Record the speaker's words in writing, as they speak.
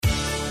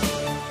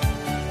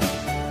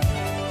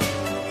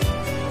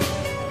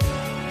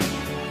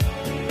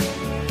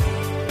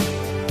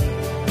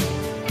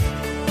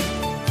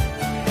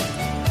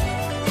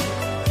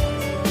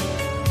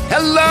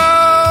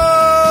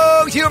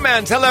Hello,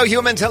 humans. Hello,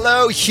 humans.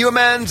 Hello,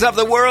 humans of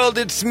the world.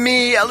 It's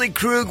me, Ellie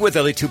Krug, with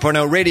Ellie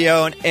 2.0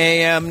 Radio and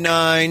AM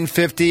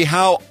 950.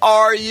 How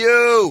are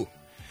you?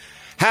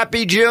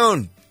 Happy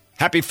June.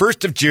 Happy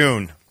 1st of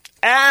June.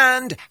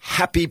 And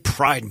happy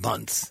Pride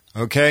Month.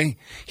 Okay?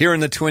 Here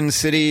in the Twin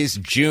Cities,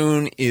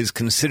 June is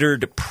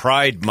considered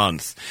Pride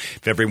Month.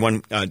 If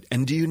everyone,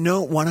 and do you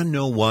want to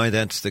know why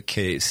that's the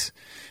case?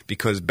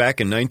 Because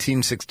back in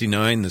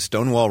 1969, the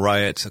Stonewall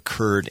riots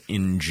occurred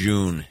in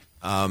June.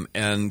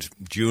 And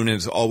June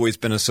has always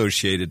been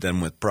associated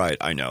then with Pride.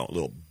 I know, a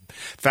little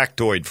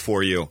factoid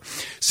for you.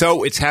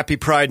 So it's Happy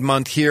Pride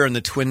Month here in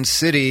the Twin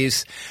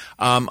Cities.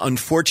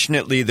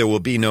 Unfortunately, there will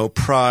be no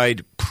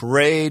Pride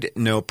Parade,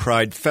 no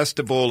Pride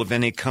Festival of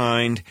any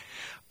kind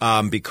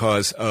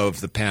because of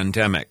the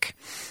pandemic.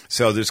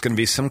 So there's going to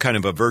be some kind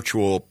of a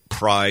virtual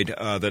Pride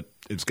that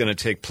is going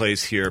to take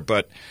place here.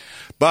 But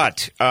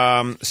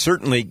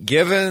certainly,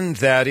 given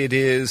that it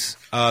is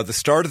the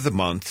start of the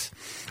month,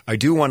 I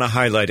do want to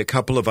highlight a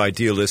couple of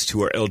idealists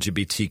who are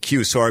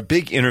LGBTQ. So our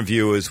big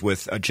interview is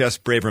with Jess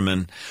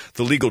Braverman,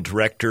 the legal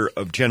director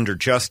of Gender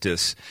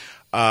Justice,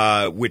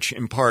 which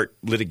in part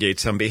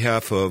litigates on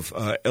behalf of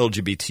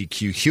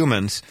LGBTQ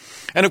humans.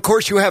 And of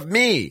course, you have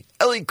me,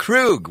 Ellie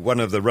Krug, one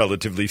of the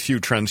relatively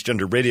few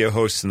transgender radio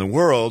hosts in the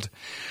world.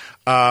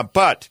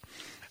 But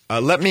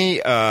let me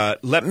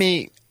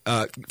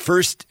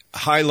first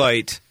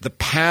highlight the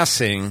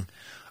passing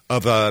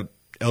of a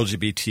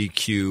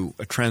LGBTQ,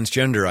 a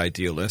transgender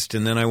idealist,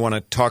 and then I want to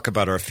talk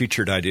about our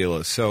featured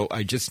idealist. So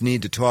I just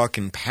need to talk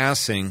in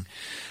passing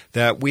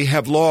that we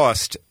have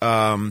lost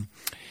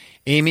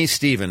Amy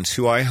Stevens,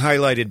 who I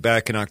highlighted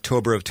back in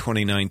October of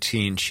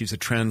 2019. She was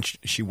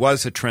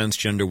a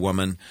transgender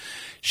woman.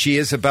 She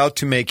is about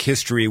to make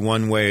history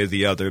one way or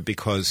the other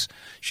because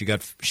she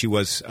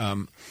was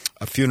a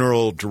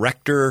funeral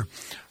director.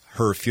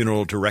 Her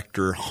funeral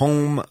director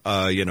home,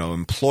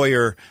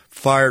 employer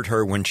fired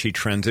her when she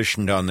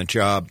transitioned on the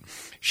job.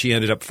 She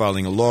ended up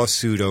filing a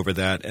lawsuit over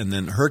that, and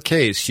then her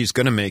case, she's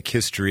going to make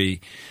history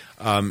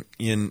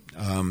in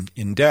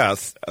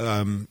death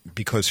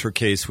because her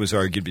case was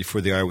argued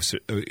before the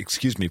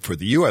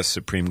U.S.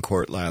 Supreme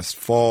Court last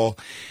fall,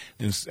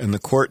 and the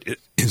court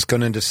is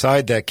going to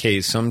decide that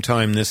case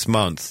sometime this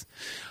month,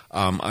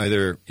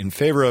 either in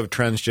favor of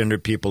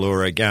transgender people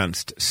or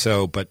against.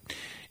 But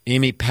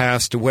Amy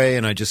passed away,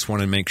 and I just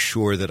want to make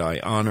sure that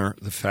I honor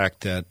the fact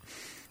that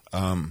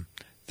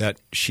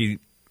she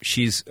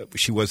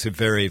was a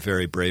very,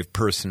 very brave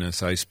person,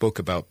 as I spoke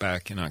about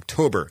back in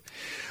October.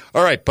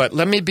 All right, but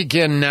let me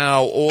begin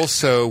now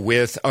also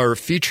with our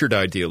featured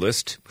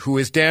idealist, who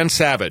is Dan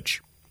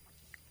Savage,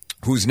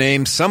 whose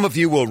name some of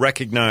you will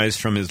recognize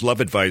from his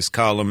Love Advice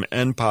column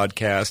and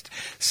podcast,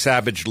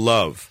 Savage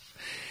Love.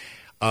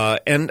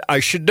 And I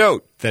should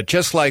note that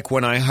just like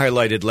when I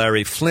highlighted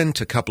Larry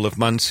Flynt a couple of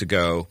months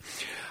ago,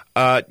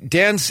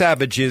 Dan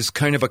Savage is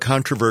kind of a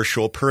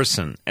controversial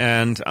person.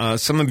 And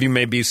some of you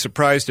may be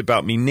surprised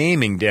about me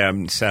naming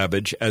Dan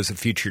Savage as a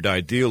featured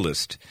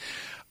idealist.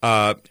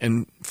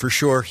 And for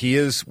sure, he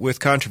is with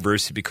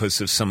controversy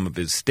because of some of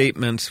his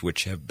statements,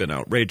 which have been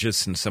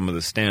outrageous, and some of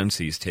the stands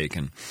he's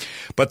taken.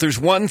 But there's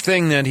one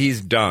thing that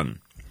he's done,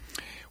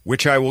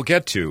 which I will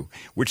get to,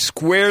 which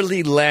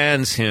squarely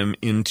lands him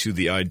into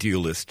the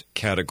idealist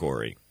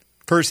category.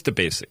 First, the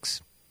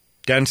basics.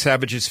 Dan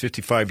Savage is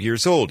 55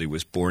 years old. He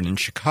was born in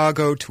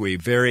Chicago to a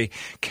very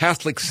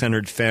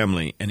Catholic-centered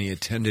family, and he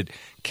attended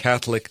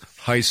Catholic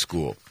high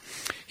school.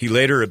 He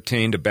later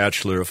obtained a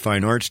Bachelor of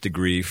Fine Arts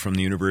degree from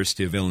the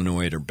University of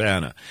Illinois at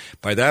Urbana.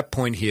 By that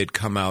point, he had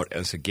come out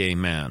as a gay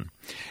man.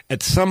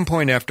 At some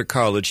point after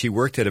college, he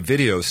worked at a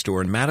video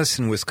store in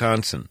Madison,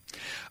 Wisconsin,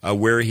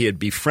 where he had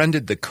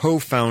befriended the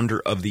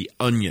co-founder of The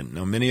Onion.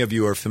 Now, many of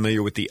you are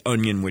familiar with The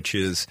Onion,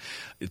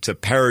 it's a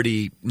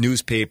parody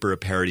newspaper, a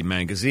parody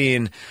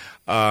magazine.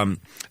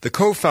 The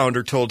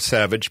co-founder told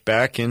Savage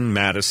back in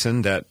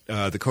Madison that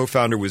the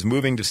co-founder was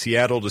moving to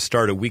Seattle to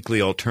start a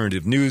weekly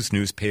alternative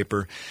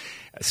newspaper.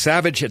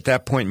 Savage at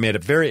that point made a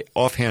very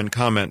offhand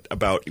comment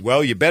about,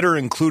 well, you better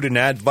include an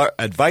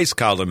advice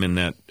column in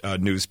that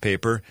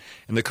newspaper.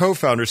 And the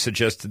co-founder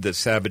suggested that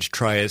Savage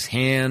try his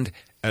hand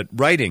at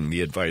writing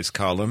the advice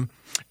column.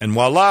 And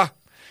voila,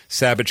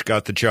 Savage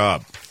got the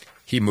job.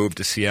 He moved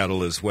to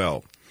Seattle as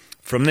well.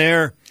 From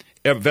there,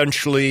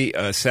 eventually,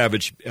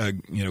 Savage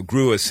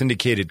grew a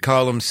syndicated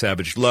column,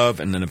 Savage Love,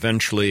 and then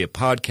eventually a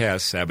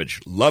podcast, Savage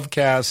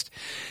Lovecast.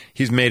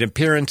 He's made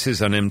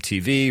appearances on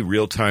MTV,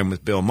 Real Time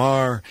with Bill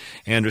Maher,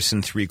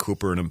 Anderson, Three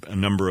Cooper, and a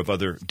number of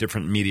other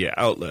different media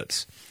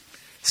outlets.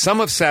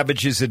 Some of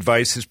Savage's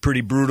advice is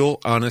pretty brutal,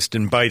 honest,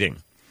 and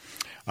biting.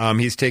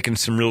 He's taken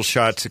some real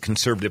shots at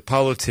conservative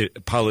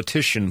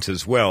politicians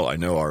as well. I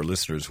know our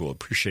listeners will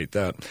appreciate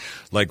that,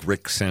 like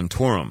Rick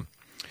Santorum.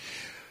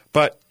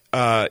 But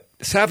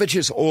Savage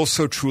is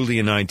also truly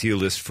an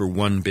idealist for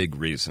one big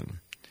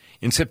reason.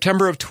 In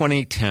September of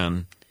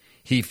 2010,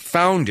 he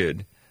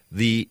founded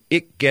the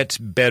It Gets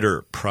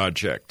Better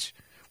Project,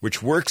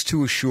 which works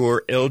to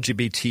assure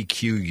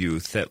LGBTQ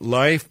youth that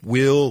life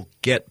will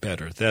get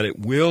better, that it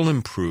will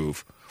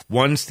improve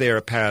once they are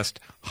past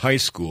high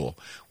school,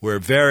 where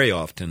very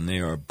often they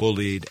are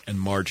bullied and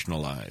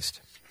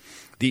marginalized.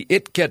 The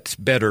It Gets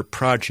Better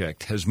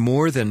project has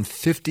more than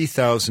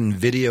 50,000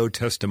 video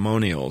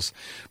testimonials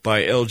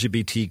by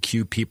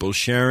LGBTQ people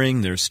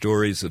sharing their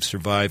stories of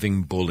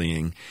surviving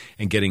bullying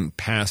and getting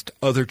past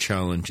other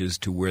challenges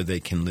to where they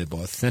can live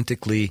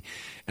authentically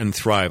and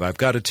thrive. I've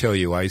got to tell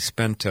you, I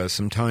spent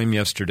some time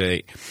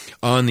yesterday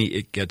on the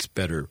It Gets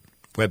Better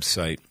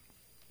website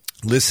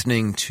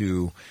listening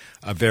to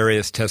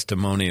various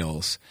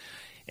testimonials.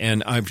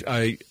 And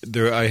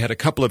I had a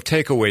couple of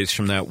takeaways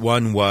from that.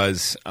 One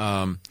was,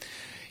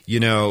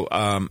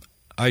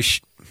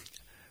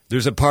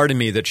 there's a part of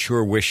me that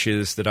sure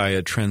wishes that I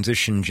had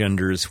transitioned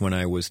genders when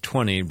I was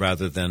 20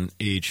 rather than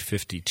age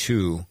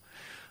 52,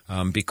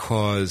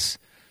 because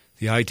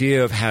the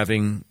idea of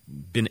having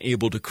been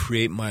able to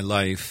create my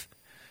life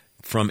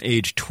from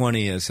age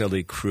 20 as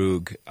Ellie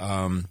Krug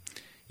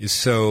is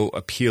so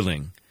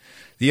appealing.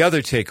 The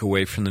other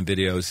takeaway from the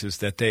videos is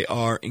that they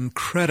are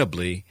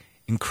incredibly,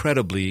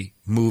 incredibly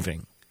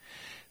moving.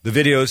 The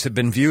videos have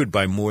been viewed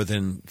by more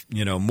than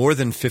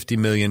 50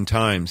 million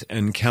times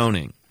and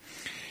counting.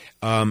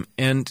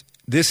 And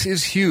this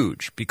is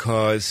huge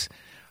because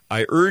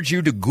I urge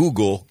you to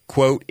Google,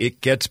 quote, It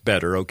Gets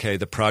Better, okay?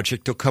 The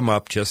project will come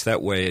up just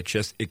that way.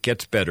 It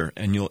gets better,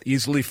 and you'll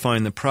easily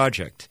find the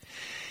project.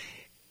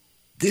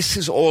 This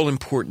is all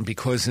important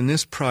because in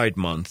this Pride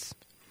Month,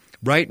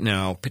 right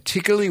now,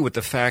 particularly with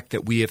the fact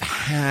that we have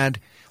had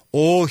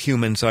all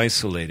humans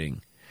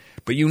isolating,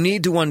 but you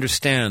need to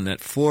understand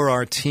that for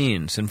our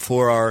teens and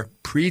for our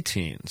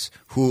preteens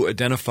who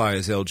identify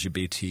as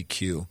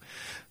LGBTQ,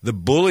 the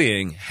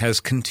bullying has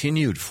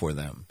continued for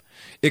them.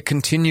 It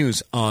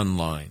continues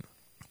online.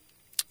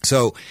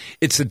 So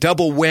it's a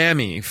double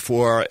whammy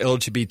for our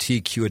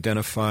LGBTQ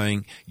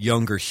identifying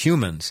younger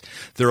humans.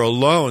 They're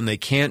alone. They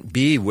can't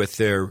be with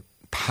their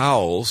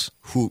pals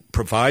who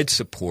provide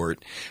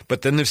support,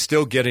 but then they're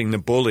still getting the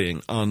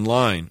bullying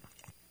online.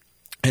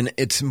 And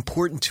it's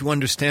important to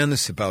understand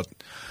this about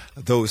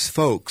those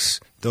folks,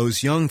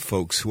 those young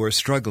folks who are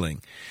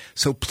struggling.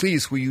 So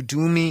please, will you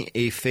do me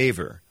a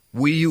favor?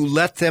 Will you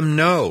let them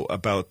know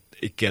about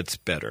It Gets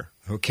Better?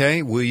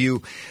 Okay? Will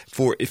you,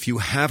 if you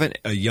have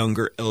a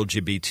younger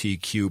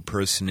LGBTQ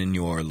person in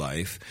your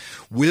life,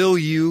 will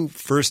you,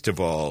 first of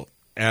all,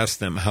 ask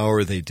them how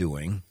are they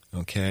doing?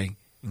 Okay?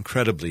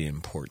 Incredibly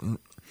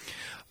important.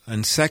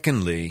 And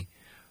secondly,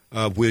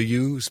 will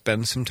you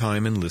spend some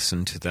time and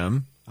listen to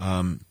them?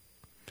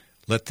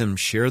 Let them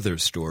share their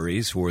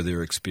stories or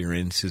their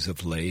experiences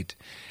of late.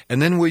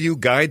 And then will you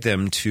guide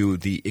them to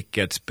the It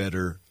Gets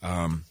Better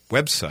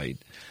website?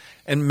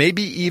 And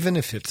maybe even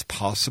if it's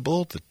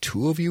possible, the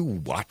two of you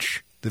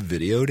watch the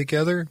video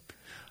together.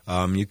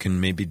 You can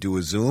maybe do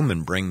a Zoom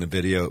and bring up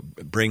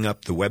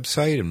the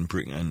website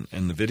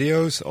and the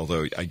videos.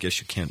 Although I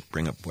guess you can't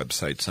bring up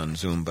websites on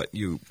Zoom, but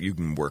you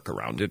can work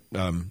around it.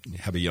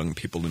 Have a young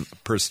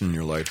person in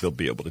your life; they'll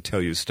be able to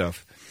tell you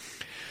stuff.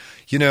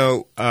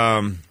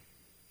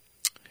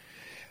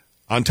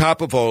 On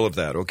top of all of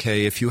that,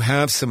 okay, if you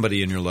have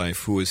somebody in your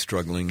life who is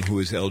struggling, who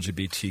is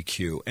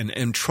LGBTQ,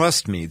 and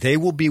trust me, they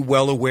will be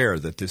well aware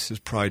that this is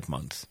Pride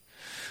Month.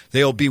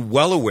 They'll be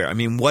well aware. I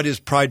mean, what is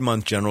Pride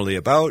Month generally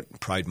about?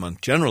 Pride Month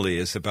generally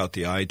is about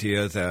the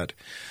idea that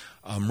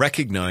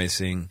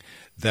recognizing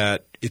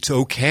that it's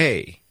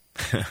okay.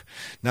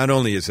 Not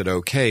only is it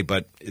okay,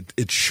 but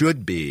it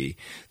should be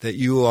that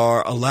you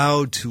are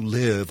allowed to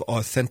live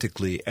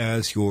authentically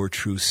as your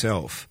true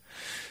self.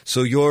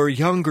 So your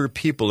younger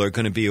people are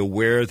going to be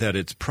aware that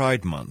it's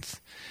Pride Month.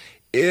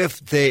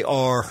 If they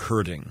are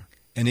hurting,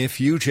 and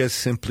if you just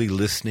simply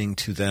listening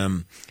to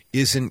them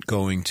isn't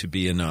going to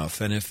be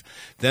enough, and if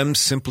them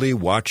simply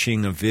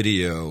watching a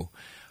video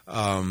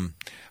on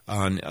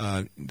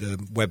the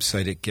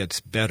website It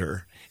Gets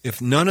Better, if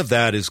none of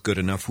that is good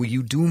enough, will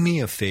you do me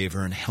a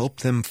favor and help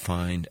them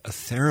find a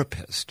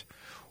therapist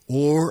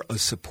or a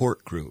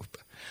support group?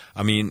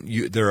 I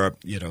mean, there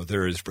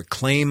is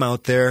Reclaim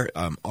out there,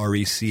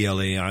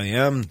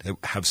 RECLAIM, that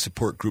have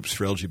support groups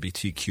for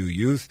LGBTQ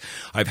youth.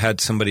 I've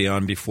had somebody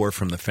on before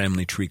from the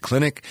Family Tree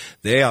Clinic.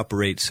 They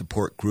operate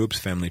support groups.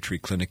 Family Tree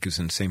Clinic is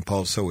in St.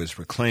 Paul, so is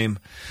Reclaim.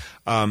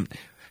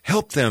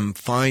 Help them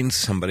find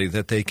somebody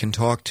that they can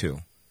talk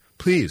to.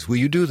 Please, will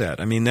you do that?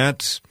 I mean,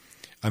 that's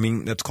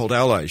called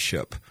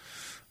allyship.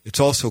 It's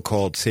also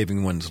called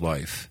saving one's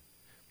life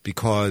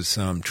because,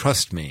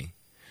 trust me,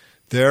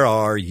 there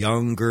are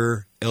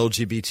younger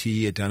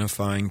LGBTQ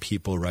identifying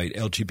people right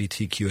now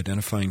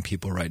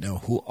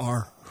who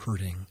are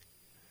hurting,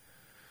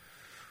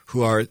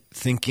 who are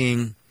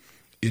thinking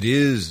it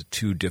is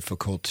too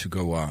difficult to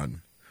go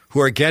on,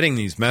 who are getting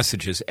these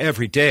messages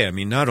every day. I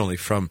mean, not only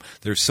from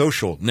their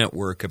social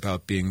network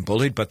about being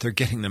bullied, but they're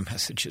getting the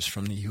messages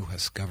from the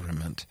U.S.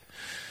 government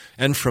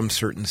and from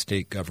certain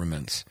state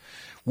governments.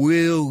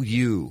 Will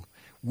you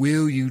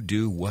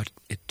do what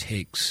it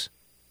takes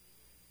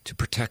to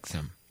protect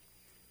them?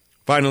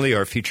 Finally,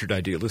 our featured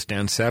idealist,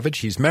 Dan Savage,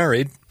 he's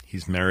married.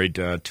 He's married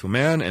to a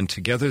man, and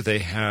together they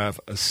have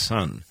a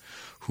son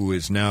who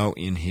is now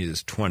in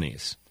his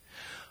 20s.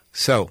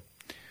 So,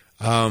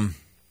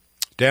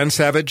 Dan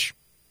Savage,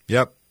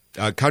 yep.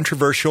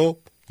 Controversial,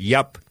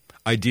 yep.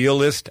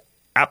 Idealist,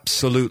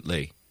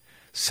 absolutely.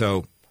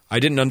 So I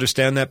didn't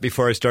understand that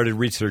before I started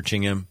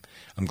researching him.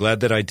 I'm glad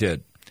that I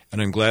did.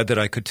 And I'm glad that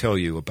I could tell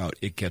you about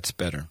It Gets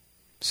Better.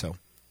 So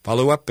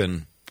follow up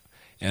and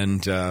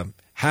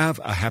have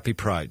a happy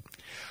Pride.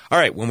 All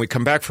right, when we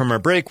come back from our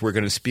break, we're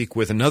going to speak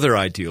with another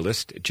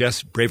idealist,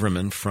 Jess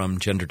Braverman from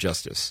Gender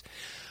Justice.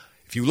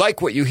 If you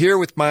like what you hear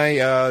with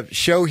my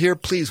show here,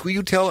 please, will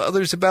you tell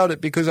others about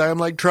it? Because I am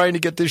trying to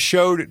get this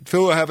show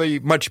to have a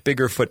much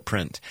bigger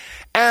footprint.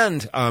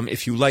 And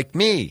if you like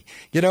me,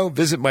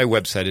 visit my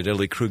website at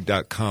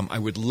elliekrug.com. I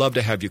would love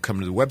to have you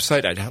come to the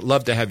website. I'd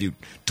love to have you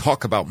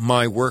talk about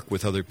my work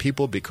with other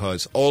people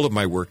because all of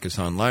my work is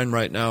online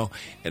right now.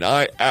 And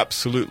I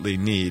absolutely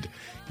need,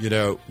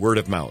 word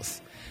of mouth.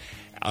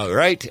 All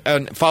right.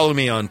 And follow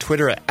me on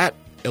Twitter at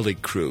Ellie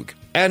Krug.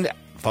 And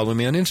follow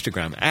me on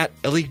Instagram at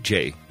Ellie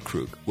J.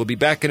 Krug. We'll be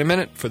back in a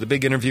minute for the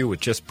big interview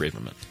with Jess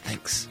Braverman.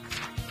 Thanks.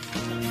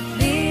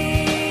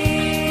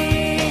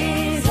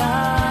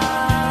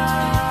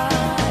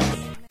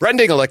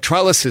 Brending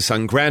Electrolysis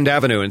on Grand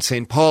Avenue in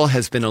St. Paul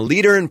has been a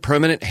leader in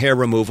permanent hair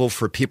removal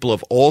for people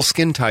of all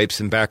skin types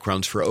and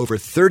backgrounds for over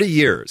 30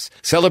 years,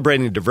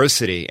 celebrating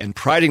diversity and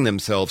priding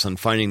themselves on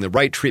finding the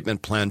right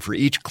treatment plan for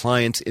each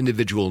client's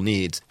individual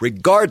needs,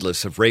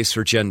 regardless of race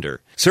or gender.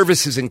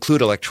 Services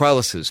include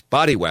electrolysis,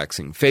 body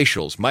waxing,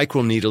 facials,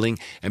 microneedling,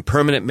 and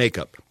permanent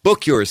makeup.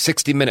 Book your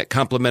 60-minute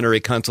complimentary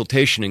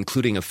consultation,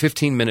 including a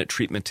 15-minute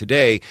treatment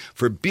today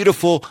for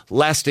beautiful,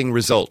 lasting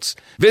results.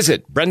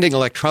 Visit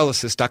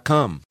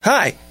brendingelectrolysis.com.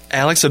 Hi,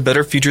 Alex of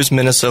Better Futures,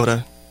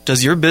 Minnesota.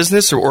 Does your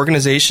business or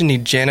organization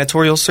need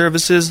janitorial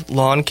services,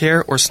 lawn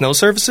care, or snow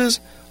services?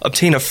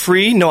 Obtain a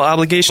free,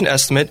 no-obligation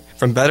estimate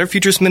from Better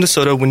Futures,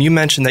 Minnesota when you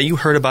mention that you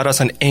heard about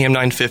us on AM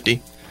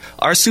 950.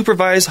 Our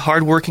supervised,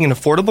 hardworking, and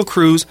affordable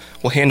crews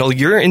will handle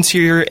your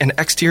interior and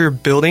exterior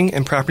building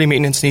and property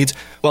maintenance needs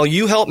while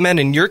you help men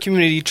in your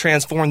community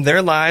transform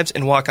their lives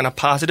and walk on a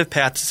positive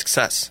path to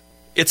success.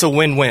 It's a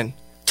win-win.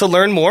 To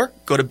learn more,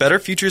 go to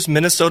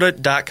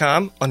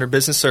betterfuturesminnesota.com under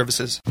Business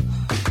Services.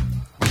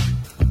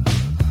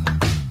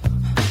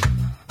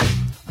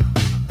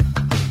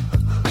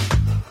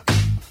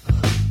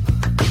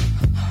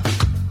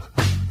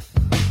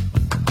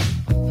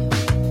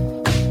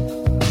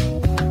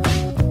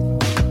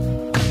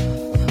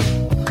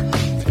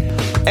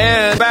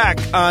 And back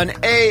on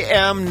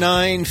AM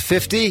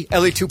 950,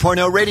 Ellie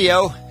 2.0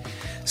 Radio.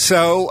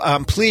 So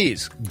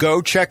please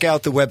go check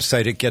out the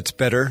website. It Gets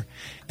Better,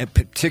 and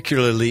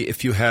particularly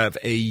if you have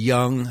a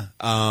younger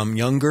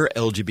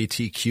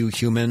LGBTQ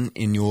human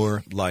in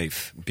your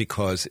life,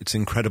 because it's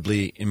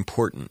incredibly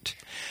important.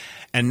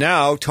 And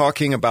now,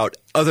 talking about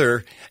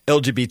other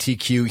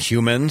LGBTQ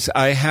humans,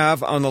 I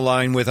have on the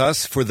line with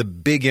us for the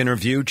big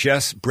interview,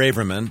 Jess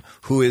Braverman,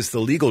 who is the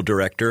legal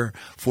director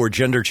for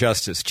Gender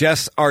Justice.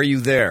 Jess, are you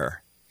there?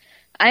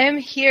 I am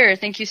here.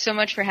 Thank you so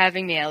much for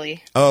having me,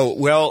 Ellie. Oh,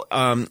 well,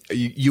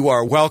 you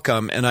are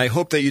welcome, and I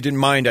hope that you didn't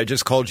mind. I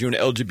just called you an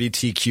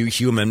LGBTQ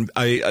human.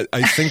 I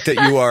think that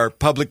you are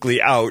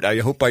publicly out. I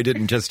hope I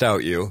didn't just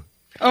out you.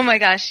 Oh, my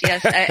gosh,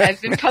 yes. I've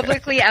been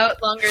publicly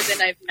out longer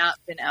than I've not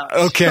been out.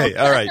 Okay,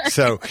 all right.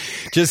 So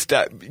just,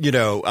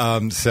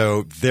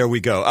 so there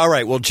we go. All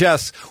right, well,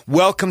 Jess,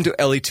 welcome to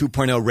Ellie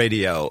 2.0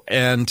 Radio.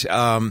 And,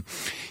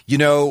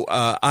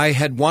 I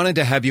had wanted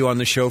to have you on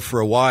the show for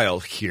a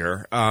while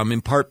here,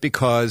 in part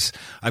because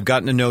I've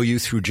gotten to know you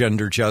through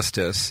Gender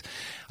Justice.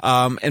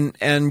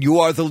 And you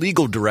are the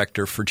legal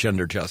director for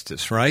Gender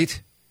Justice,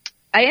 right?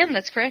 I am.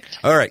 That's correct.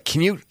 All right.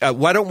 Can you?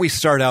 Why don't we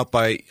start out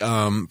by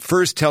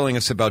first telling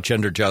us about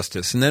Gender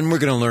Justice, and then we're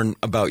going to learn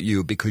about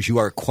you because you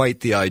are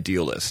quite the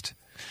idealist.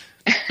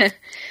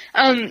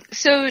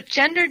 So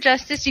Gender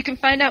Justice, you can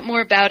find out more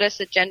about us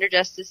at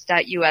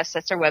genderjustice.us.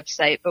 That's our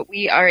website. But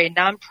we are a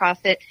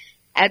nonprofit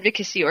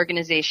advocacy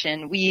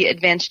organization. We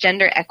advance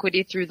gender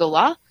equity through the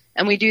law,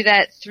 and we do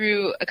that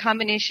through a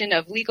combination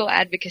of legal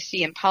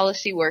advocacy and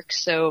policy work.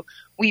 So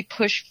we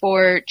push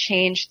for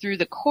change through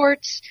the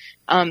courts,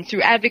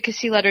 through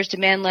advocacy letters,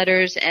 demand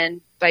letters,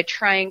 and by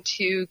trying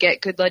to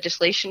get good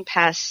legislation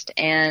passed.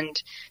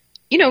 And,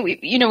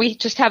 we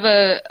just have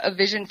a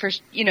vision for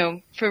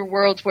a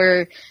world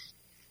where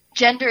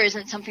gender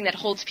isn't something that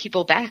holds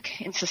people back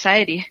in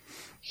society.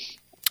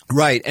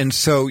 Right. And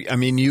so, I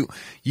mean, you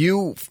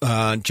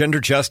Gender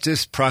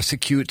Justice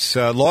prosecutes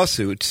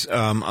lawsuits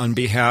on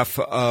behalf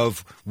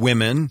of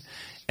women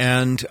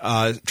and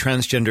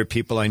transgender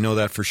people. I know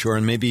that for sure.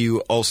 And maybe you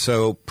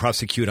also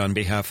prosecute on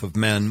behalf of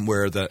men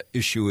where the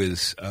issue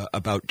is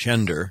about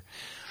gender.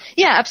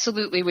 Yeah,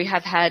 absolutely. We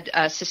have had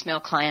cis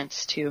male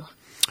clients too.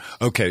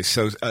 Okay,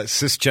 so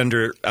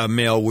cisgender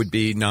male would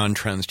be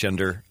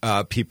non-transgender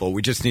people.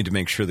 We just need to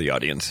make sure the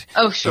audience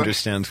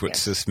understands what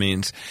cis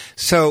means.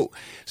 So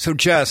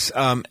Jess,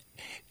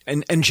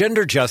 and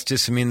Gender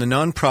Justice, I mean, the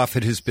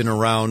nonprofit has been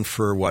around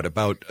for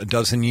about a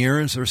dozen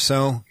years or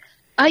so?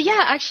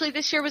 Yeah, actually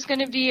this year was going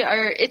to be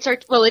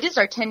it is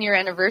our 10-year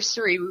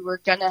anniversary. We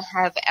were going to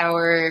have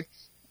our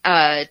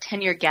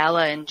 10-year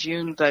gala in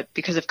June, but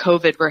because of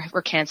COVID,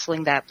 we're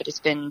canceling that. But it's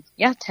been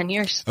 10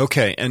 years.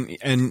 Okay,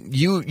 and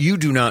you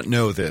do not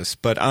know this,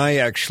 but I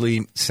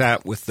actually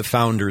sat with the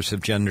founders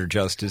of Gender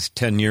Justice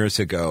 10 years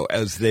ago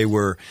as they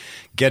were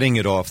getting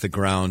it off the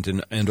ground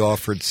and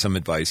offered some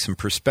advice and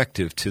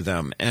perspective to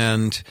them.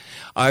 And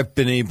I've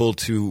been able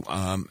to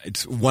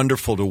it's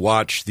wonderful to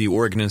watch the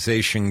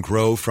organization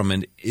grow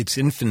from its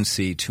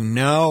infancy to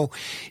now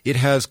it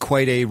has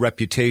quite a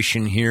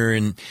reputation here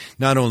in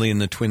not only in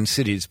the Twin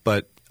Cities,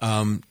 but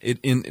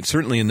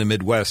certainly in the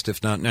Midwest,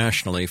 if not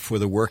nationally, for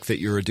the work that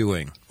you're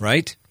doing,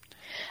 right?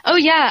 Oh,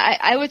 yeah,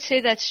 I would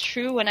say that's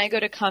true. When I go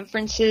to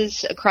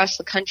conferences across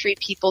the country,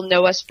 people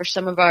know us for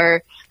some of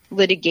our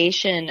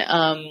litigation.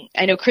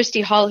 I know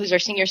Christy Hall, who's our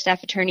senior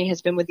staff attorney,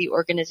 has been with the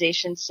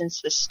organization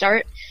since the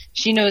start.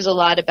 She knows a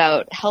lot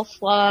about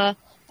health law,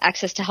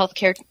 access to health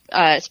care,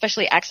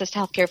 especially access to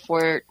health care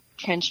for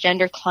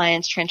transgender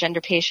clients,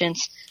 transgender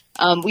patients.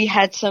 We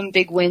had some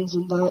big wins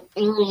in the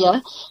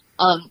area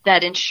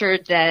that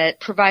ensured that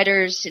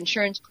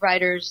insurance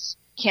providers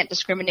can't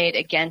discriminate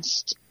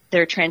against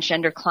their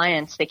transgender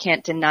clients. They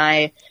can't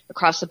deny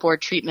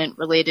across-the-board treatment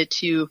related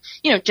to,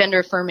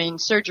 gender-affirming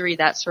surgery,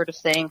 that sort of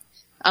thing.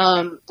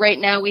 Right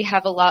now we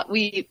have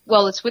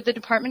it's with the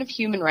Department of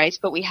Human Rights,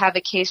 but we have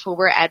a case where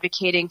we're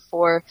advocating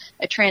for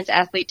a trans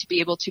athlete to be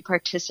able to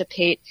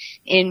participate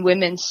in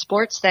women's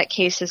sports. That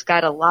case has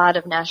got a lot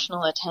of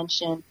national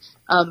attention,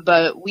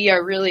 but we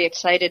are really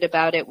excited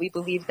about it. We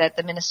believe that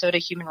the Minnesota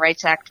Human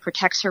Rights Act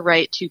protects her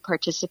right to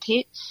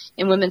participate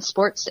in women's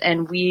sports,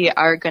 and we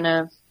are going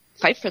to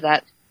fight for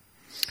that.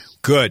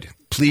 Good.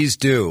 Please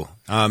do.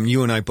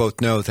 You and I both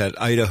know that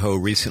Idaho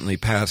recently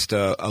passed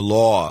a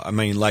law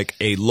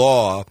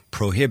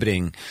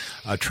prohibiting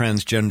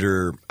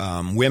transgender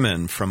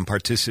women from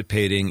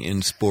participating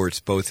in sports,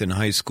 both in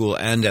high school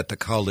and at the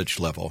college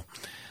level.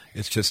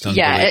 It's just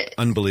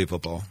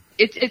unbelievable.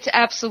 It's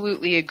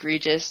absolutely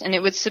egregious, and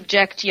it would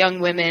subject young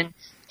women,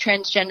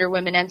 transgender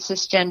women and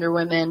cisgender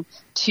women,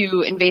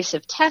 to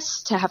invasive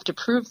tests, to have to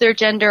prove their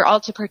gender, all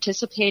to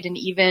participate in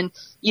even,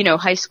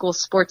 high school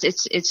sports.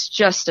 It's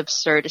just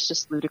absurd. It's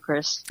just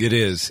ludicrous. It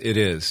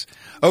is.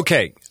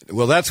 Okay.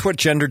 Well, that's what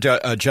Gender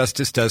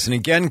Justice does. And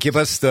again, give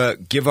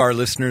our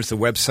listeners the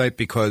website,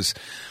 because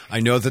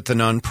I know that the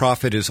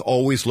nonprofit is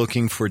always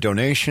looking for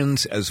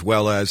donations as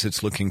well as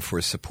it's looking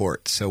for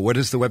support. So what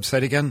is the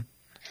website again?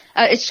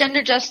 It's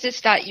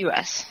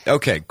genderjustice.us.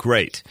 Okay,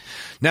 great.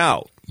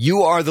 Now,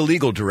 you are the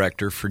legal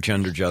director for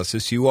Gender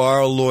Justice. You are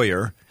a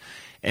lawyer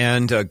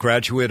and a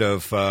graduate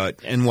of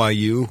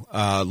NYU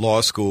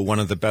Law School, one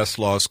of the best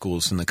law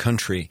schools in the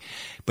country.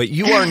 But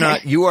you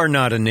are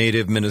not a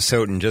native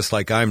Minnesotan, just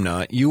like I'm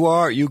not.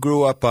 You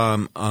grew up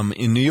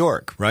in New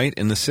York, right?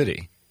 In the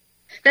city.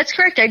 That's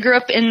correct. I grew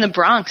up in the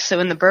Bronx, so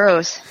in the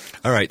boroughs.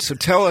 All right. So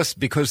tell us,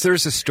 because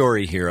there's a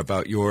story here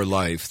about your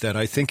life that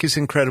I think is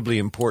incredibly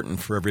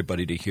important for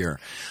everybody to hear.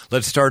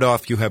 Let's start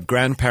off. You have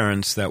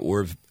grandparents that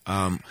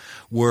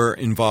were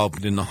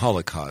involved in the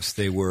Holocaust.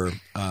 They were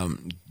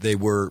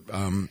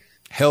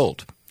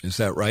held. Is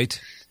that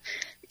right?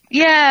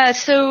 Yeah.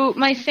 So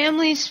my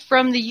family's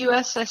from the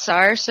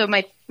USSR. So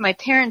my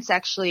parents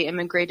actually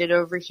immigrated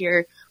over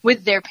here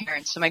with their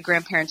parents. So my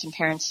grandparents and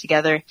parents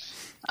together.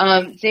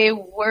 They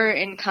were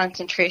in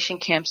concentration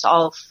camps,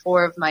 all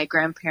four of my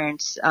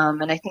grandparents.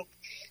 And I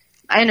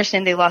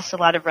understand they lost a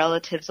lot of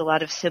relatives, a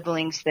lot of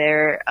siblings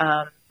there.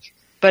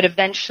 But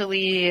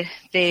eventually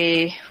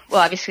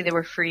obviously they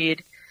were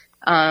freed.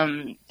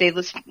 They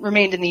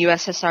remained in the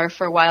USSR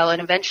for a while,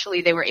 and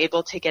eventually they were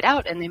able to get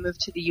out, and they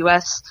moved to the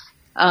U.S.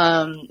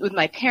 With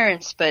my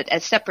parents, but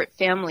as separate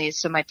families.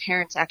 So my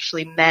parents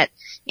actually met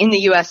in the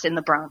U.S. in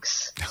the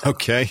Bronx.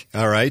 Okay.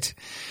 All right.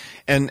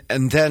 And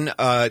then,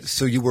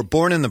 so you were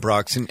born in the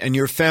Bronx, and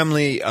your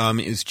family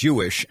is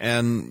Jewish,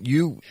 and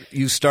you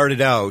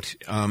started out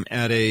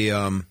at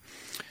an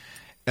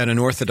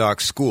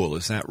Orthodox school.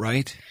 Is that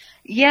right?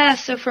 Yeah.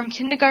 So from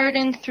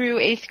kindergarten through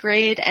 8th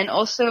grade, and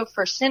also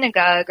for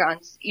synagogue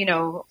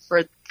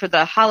for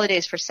the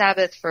holidays, for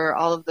Sabbath, for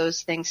all of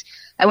those things,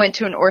 I went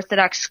to an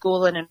Orthodox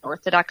school and an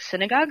Orthodox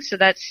synagogue. So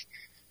that's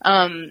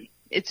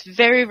it's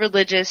very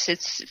religious.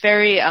 It's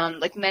very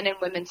like men and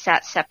women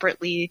sat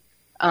separately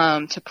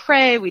to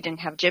pray. We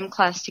didn't have gym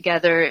class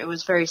together. It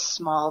was very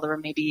small. There were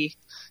maybe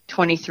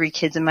 23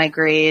 kids in my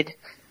grade.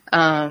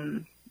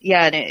 And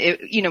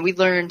we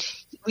learned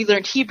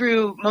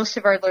Hebrew. Most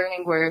of our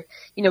learning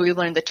we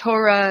learned the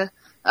Torah,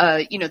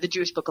 the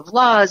Jewish Book of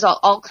Laws,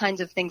 all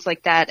kinds of things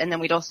like that. And then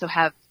we'd also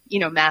have,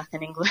 math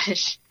and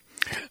English.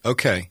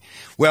 Okay.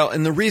 Well,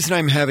 and the reason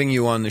I'm having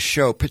you on the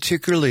show,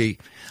 particularly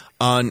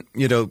on,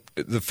 the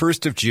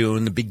 1st of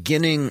June, the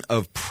beginning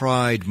of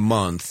Pride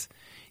Month,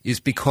 is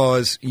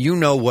because you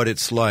know what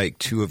it's like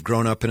to have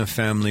grown up in a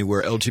family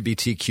where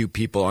LGBTQ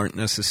people aren't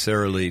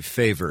necessarily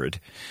favored,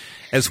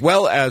 as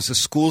well as a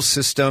school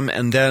system,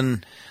 and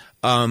then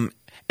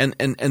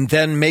and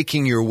then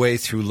making your way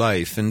through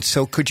life. And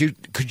so could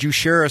you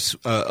share us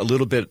a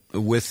little bit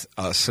with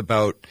us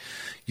about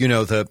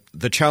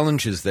the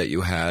challenges that you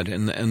had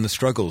and the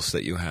struggles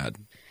that you had?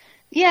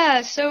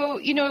 Yeah, so,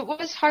 it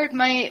was hard.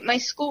 My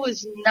school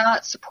was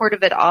not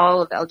supportive at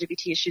all of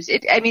LGBT issues.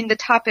 The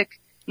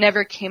topic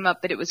never came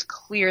up, but it was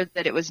clear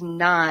that it was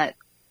not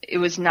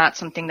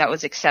something that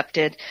was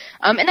accepted.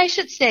 And I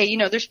should say,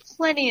 there's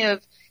plenty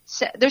of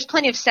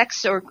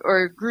sects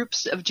or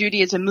groups of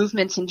Judaism,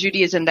 movements in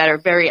Judaism that are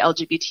very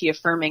LGBT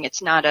affirming.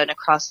 It's not an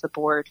across the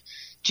board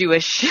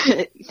Jewish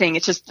thing.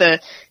 It's just the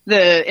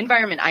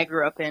environment I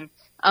grew up in.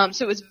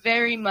 So it was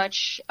very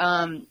much,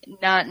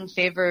 not in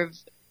favor of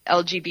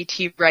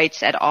LGBT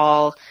rights at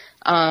all.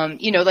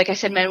 Like I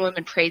said, men and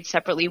women prayed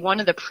separately.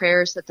 One of the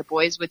prayers that the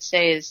boys would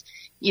say is,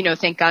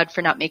 thank God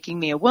for not making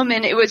me a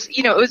woman. It was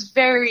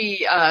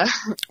very,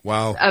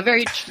 Wow. I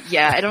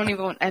don't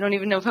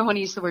even know if I want to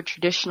use the word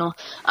traditional.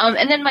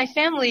 And then my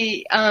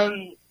family,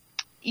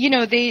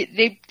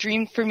 they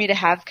dreamed for me to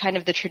have kind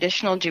of the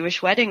traditional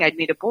Jewish wedding. I'd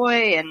meet a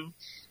boy and,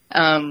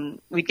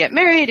 we'd get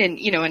married and,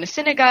 in a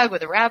synagogue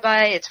with a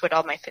rabbi. It's what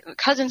all my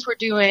cousins were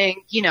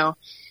doing.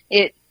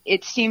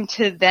 It seemed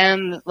to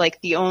them like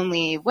the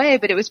only way,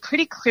 but it was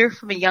pretty clear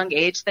from a young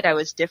age that I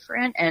was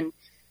different. And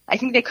I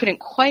think they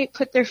couldn't quite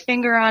put their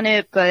finger on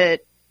it,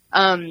 but,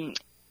 I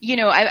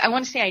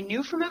want to say I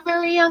knew from a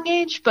very young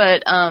age,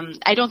 but,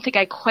 I don't think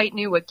I quite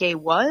knew what gay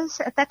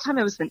was at that time.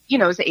 It was the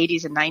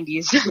 80s and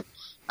 90s.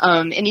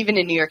 And even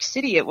in New York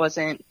City, it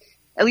wasn't,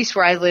 at least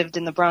where I lived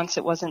in the Bronx,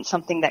 it wasn't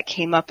something that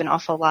came up an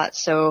awful lot.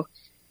 So,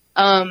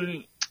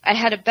 I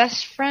had a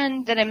best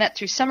friend that I met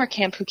through summer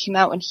camp who came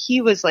out when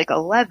he was like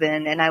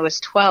 11 and I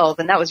was 12,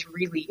 and that was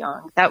really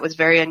young. That was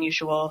very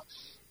unusual,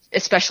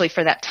 especially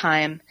for that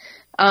time.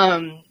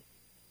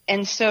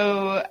 And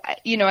so,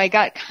 I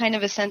got kind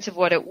of a sense of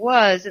what it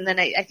was. And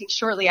then I think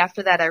shortly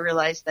after that, I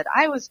realized that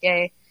I was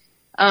gay.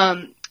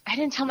 I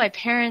didn't tell my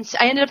parents.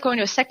 I ended up going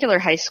to a secular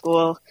high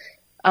school.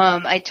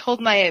 I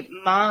told my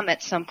mom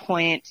at some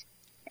point,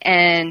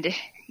 and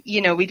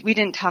we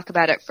didn't talk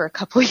about it for a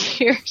couple of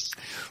years.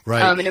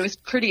 Right. And it was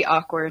pretty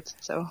awkward.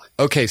 So.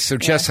 Okay. So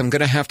Jess, I'm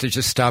going to have to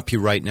just stop you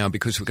right now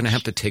because we're going to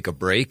have to take a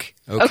break.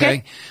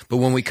 Okay. But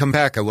when we come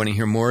back, I want to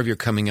hear more of your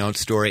coming out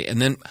story.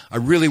 And then I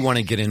really want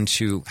to get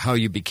into how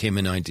you became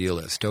an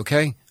idealist.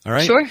 Okay. All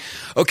right. Sure.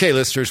 Okay,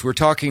 listeners, we're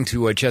talking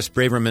to Jess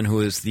Braverman, who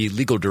is the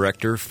legal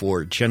director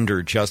for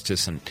Gender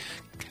Justice and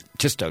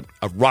just a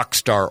rock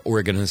star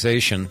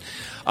organization.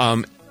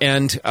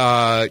 And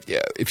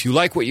if you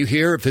like what you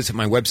hear, visit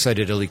my website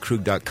at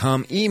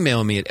elliekrug.com.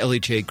 Email me at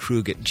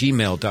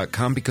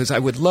elliejkrug@gmail.com because I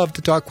would love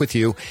to talk with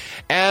you.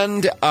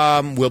 And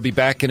we'll be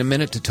back in a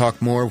minute to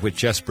talk more with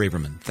Jess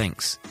Braverman.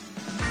 Thanks.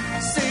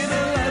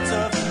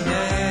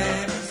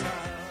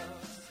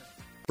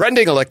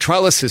 Brending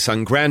Electrolysis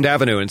on Grand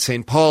Avenue in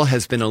St. Paul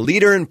has been a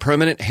leader in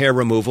permanent hair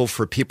removal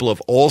for people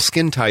of all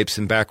skin types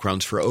and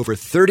backgrounds for over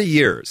 30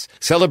 years,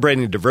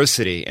 celebrating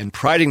diversity and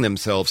priding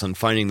themselves on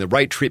finding the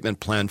right treatment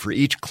plan for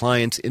each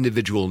client's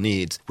individual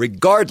needs,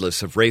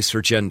 regardless of race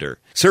or gender.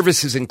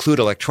 Services include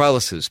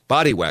electrolysis,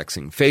 body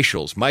waxing,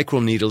 facials,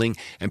 microneedling,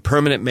 and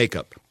permanent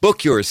makeup.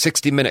 Book your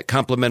 60-minute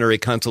complimentary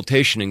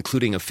consultation,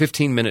 including a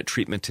 15-minute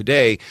treatment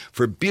today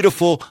for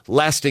beautiful,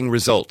 lasting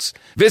results.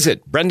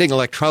 Visit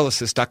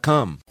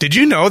brendingelectrolysis.com. Did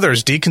you know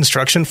there's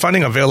deconstruction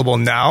funding available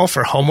now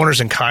for homeowners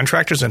and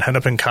contractors in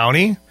Hennepin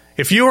County?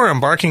 If you are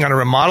embarking on a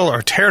remodel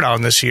or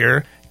teardown this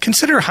year,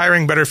 consider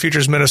hiring Better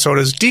Futures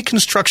Minnesota's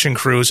deconstruction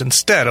crews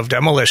instead of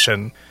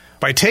demolition.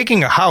 By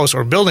taking a house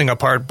or building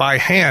apart by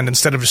hand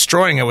instead of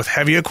destroying it with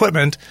heavy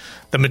equipment,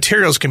 the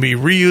materials can be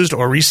reused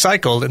or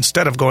recycled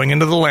instead of going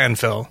into the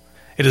landfill.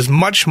 It is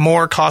much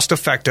more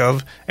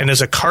cost-effective and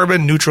is a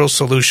carbon-neutral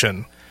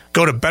solution.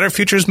 Go to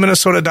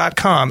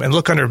betterfuturesminnesota.com and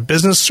look under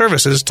Business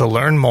Services to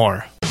learn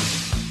more.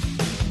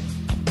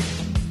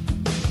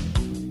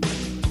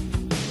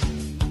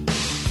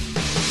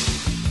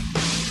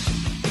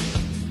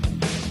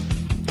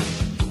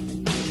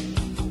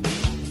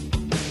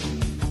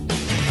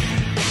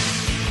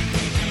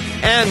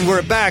 And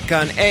we're back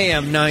on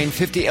AM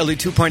 950 Ellie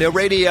 2.0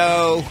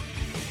 Radio.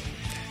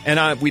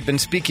 And we've been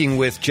speaking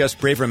with Jess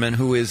Braverman,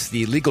 who is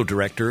the legal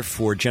director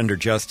for Gender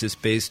Justice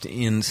based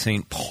in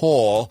St.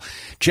 Paul.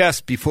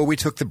 Jess, before we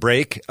took the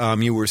break,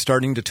 you were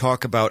starting to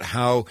talk about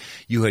how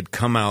you had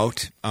come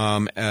out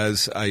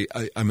as,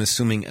 I'm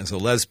assuming, as a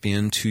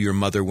lesbian to your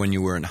mother when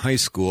you were in high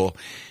school.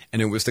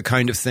 And it was the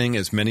kind of thing,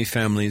 as many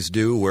families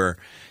do, where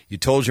you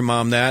told your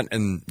mom that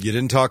and you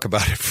didn't talk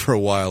about it for a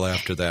while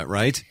after that,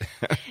 right?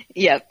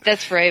 Yep,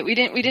 that's right. We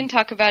didn't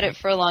talk about it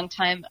for a long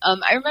time.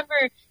 I remember,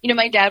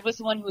 my dad was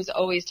the one who was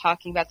always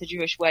talking about the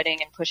Jewish wedding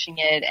and pushing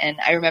it. And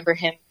I remember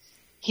him,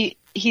 he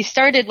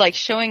started like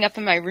showing up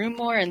in my room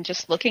more and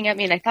just looking at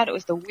me. And I thought it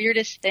was the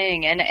weirdest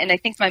thing. And I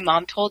think my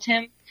mom told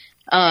him,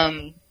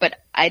 but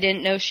I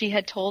didn't know she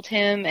had told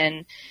him.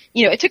 And,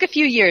 it took a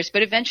few years,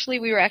 but eventually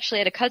we were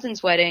actually at a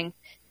cousin's wedding.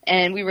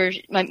 And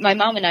my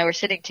mom and I were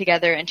sitting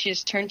together and she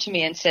just turned to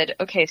me and said,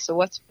 okay, so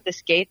what's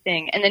this gay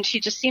thing? And then she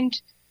just seemed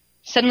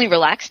suddenly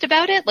relaxed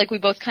about it. Like we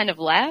both kind of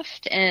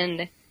laughed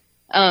and,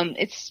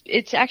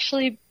 it's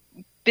actually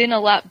been a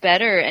lot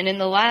better. And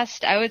in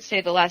I would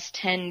say the last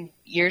 10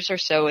 years or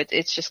so,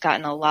 it's just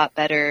gotten a lot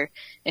better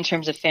in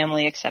terms of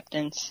family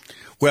acceptance.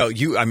 Well,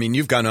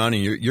 you've gone on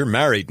and you're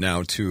married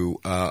now to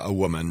a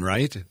woman,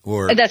 right?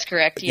 Or that's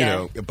correct.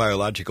 Yeah. A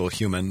biological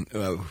human,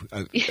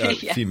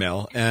 Yeah.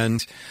 female.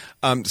 And,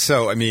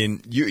 so, I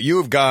mean,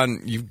 you've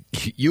gone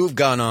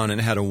on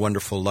and had a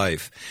wonderful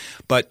life.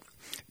 But,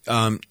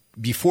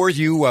 before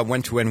you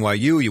went to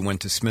NYU, you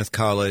went to Smith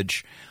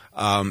College,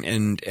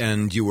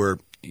 and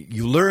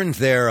you learned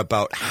there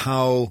about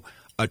how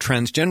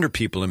transgender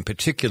people in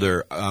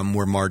particular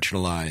were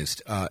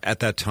marginalized at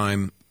that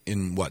time.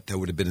 In what? That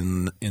would have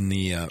been in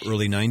the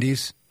early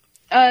 90s?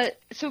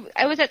 So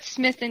I was at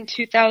Smith in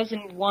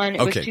 2001.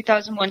 It was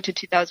 2001 to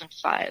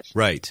 2005.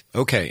 Right.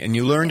 Okay. And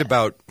you learned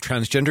about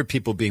transgender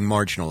people being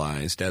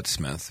marginalized at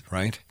Smith,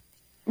 right?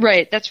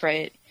 Right. That's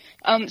right.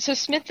 So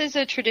Smith is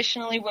a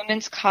traditionally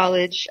women's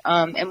college,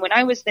 and when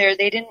I was there,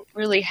 they didn't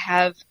really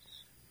have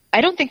 –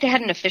 I don't think they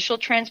had an official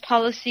trans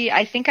policy.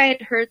 I think I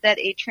had heard that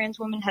a trans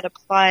woman had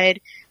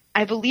applied.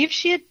 I believe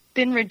she had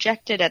been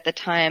rejected at the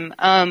time.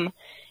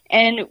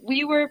 And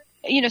we were,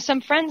 some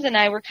friends and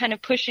I were kind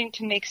of pushing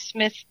to make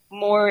Smith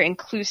more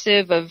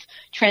inclusive of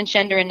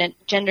transgender and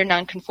gender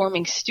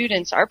nonconforming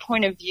students. Our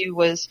point of view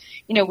was,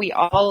 we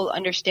all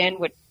understand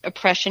what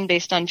oppression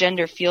based on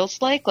gender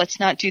feels like. Let's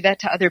not do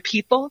that to other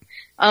people.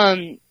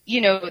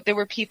 There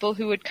were people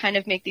who would kind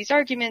of make these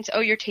arguments,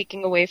 oh, you're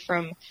taking away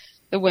from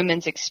the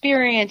women's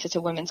experience. It's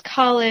a women's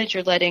college.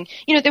 You're letting,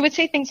 they would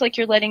say things like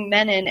you're letting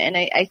men in. And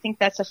I think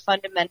that's it's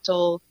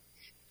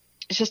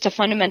just a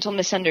fundamental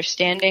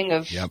misunderstanding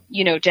of,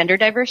 gender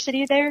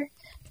diversity there.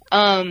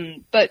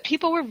 But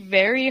people were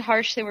very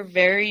harsh. They were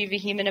very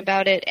vehement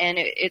about it, and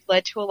it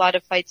led to a lot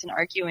of fights and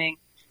arguing.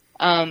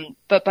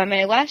 But by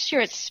my last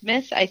year at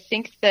Smith, I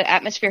think the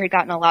atmosphere had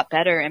gotten a lot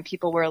better and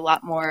people were a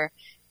lot more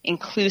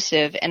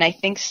inclusive. And I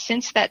think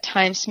since that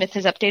time, Smith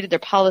has updated their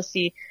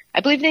policy. I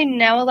believe they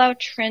now allow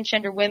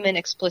transgender women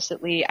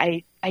explicitly.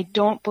 I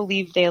don't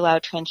believe they allow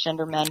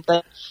transgender men,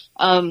 but,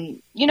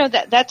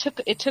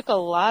 it took a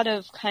lot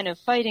of kind of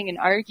fighting and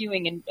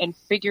arguing and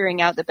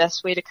figuring out the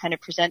best way to kind of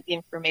present the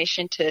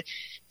information to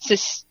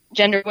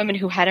cisgender women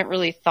who hadn't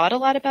really thought a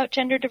lot about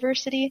gender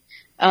diversity.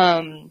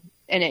 And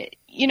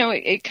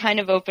it kind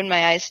of opened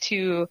my eyes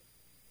to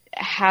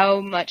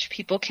how much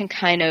people can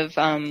kind of,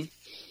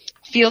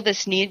 feel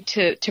this need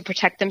to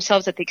protect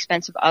themselves at the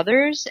expense of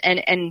others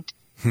and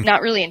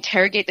not really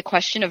interrogate the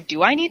question of,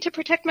 do I need to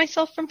protect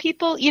myself from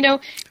people?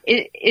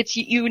 It's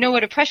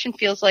what oppression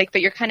feels like,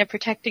 but you're kind of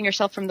protecting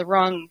yourself from the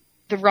wrong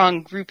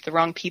group, the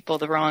wrong people,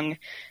 the wrong,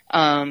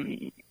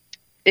 that's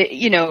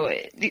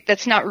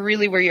not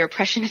really where your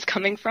oppression is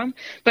coming from.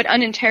 But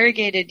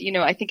uninterrogated,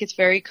 I think it's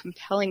very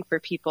compelling for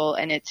people,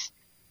 and it's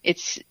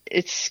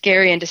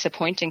scary and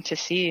disappointing to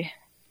see.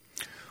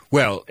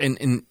 Well,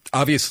 and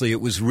obviously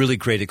it was a really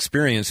great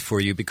experience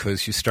for you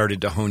because you started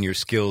to hone your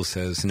skills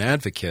as an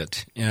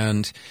advocate.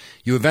 And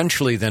you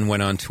eventually then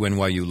went on to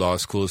NYU Law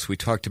School, as we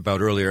talked about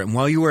earlier. And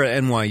while you were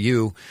at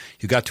NYU,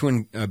 you got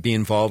to be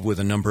involved with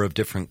a number of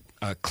different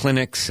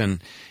clinics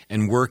and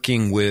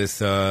working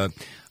with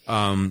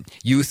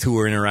youth who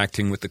were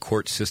interacting with the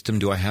court system.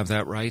 Do I have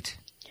that right?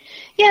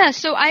 Yeah,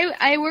 so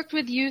I worked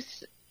with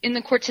youth in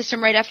the court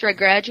system right after I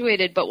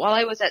graduated. But while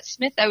I was at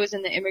Smith, I was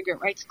in the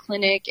immigrant rights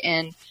clinic,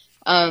 and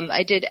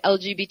I did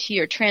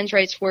LGBT or trans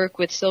rights work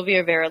with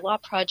Sylvia Rivera Law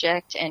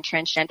Project and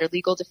Transgender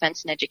Legal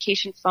Defense and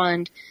Education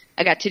Fund.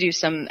 I got to do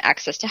some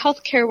access to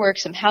healthcare work,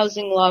 some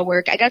housing law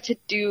work. I got to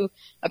do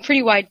a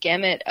pretty wide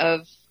gamut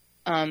of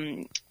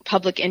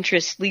public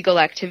interest legal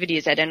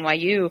activities at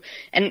NYU.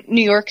 And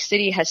New York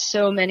City has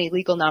so many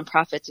legal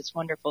nonprofits. It's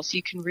wonderful. So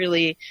you can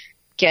really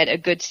get a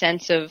good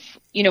sense of,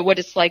 what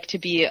it's like to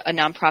be a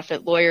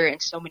nonprofit lawyer in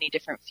so many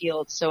different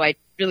fields. So I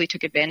really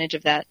took advantage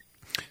of that.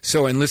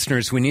 So, and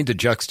listeners, we need to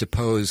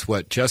juxtapose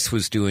what Jess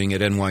was doing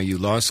at NYU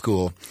Law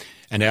School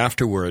and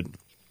afterward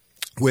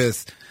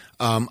with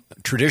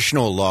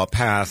traditional law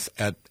path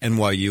at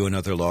NYU and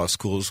other law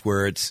schools,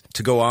 where it's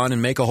to go on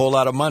and make a whole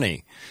lot of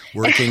money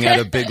working at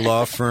a big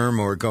law firm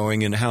or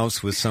going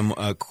in-house with some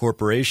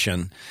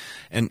corporation.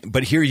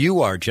 But here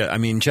you are, Jess. I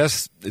mean,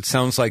 Jess, it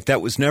sounds like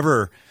that was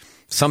never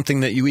something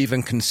that you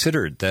even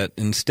considered, that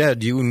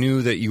instead you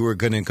knew that you were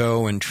going to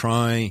go and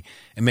try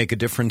and make a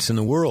difference in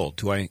the world.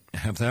 Do I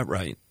have that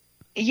right?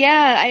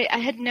 Yeah, I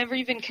had never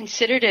even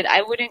considered it.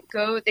 I wouldn't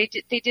go. They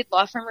did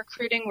law firm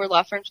recruiting where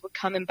law firms would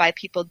come and buy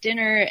people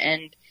dinner,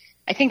 and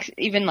I think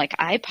even like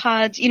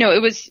iPods.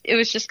 It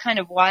was just kind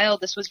of wild.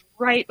 This was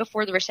right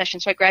before the recession,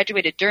 so I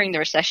graduated during the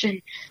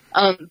recession.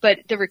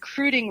 But the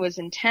recruiting was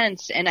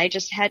intense, and I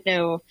just had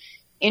no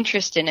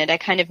interest in it. I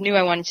kind of knew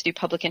I wanted to do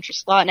public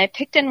interest law, and I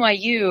picked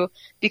NYU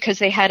because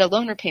they had a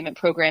loan repayment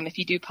program. If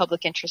you do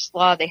public interest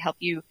law, they help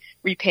you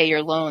repay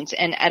your loans.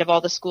 And out of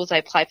all the schools I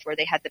applied for,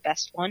 they had the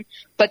best one.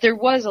 But there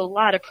was a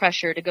lot of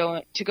pressure to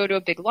go to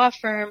a big law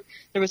firm.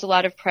 There was a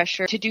lot of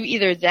pressure to do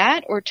either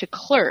that or to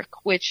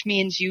clerk, which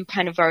means you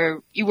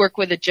work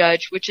with a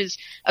judge, which is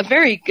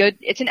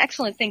it's an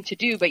excellent thing to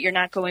do, but you're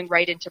not going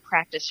right into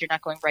practice. You're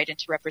not going right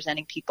into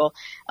representing people.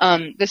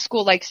 The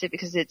school likes it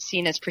because it's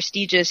seen as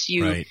prestigious.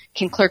 You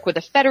can clerk with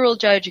a federal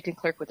judge, you can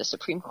clerk with a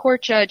Supreme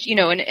Court judge,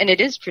 and it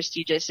is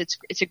prestigious.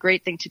 It's a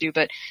great thing to do,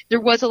 but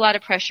there was a lot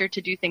of pressure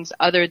to do things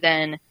other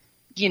than,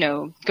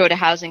 go to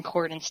housing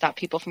court and stop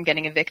people from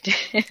getting evicted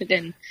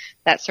and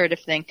that sort of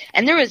thing.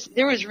 And there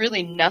was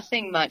really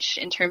nothing much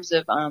in terms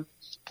of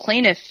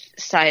plaintiff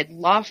side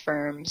law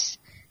firms.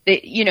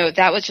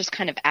 That was just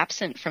kind of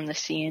absent from the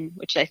scene,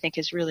 which I think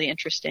is really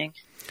interesting.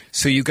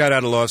 So you got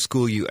out of law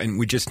school, and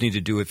we just need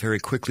to do it very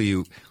quickly.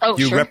 You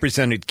sure.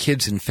 represented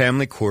kids in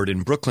family court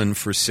in Brooklyn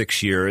for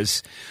 6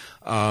 years,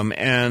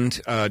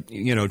 and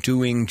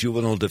doing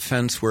juvenile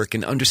defense work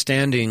and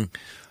understanding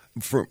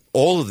for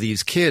all of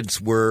these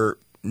kids were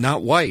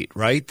not white,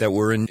 right? That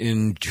were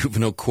in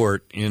juvenile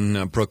court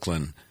in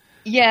Brooklyn.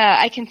 Yeah,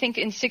 I can think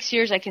in 6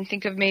 years, I can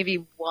think of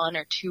maybe 1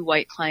 or 2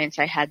 white clients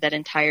I had that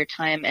entire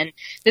time. And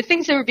the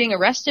things they were being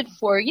arrested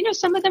for,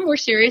 some of them were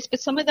serious, but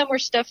some of them were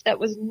stuff that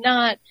was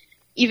not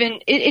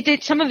even,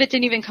 some of it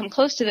didn't even come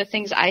close to the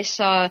things I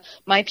saw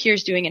my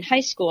peers doing in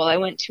high school. I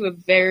went to a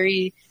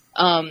very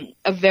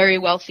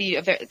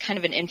wealthy, kind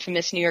of an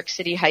infamous New York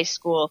City high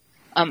school.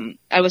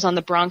 I was on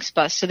the Bronx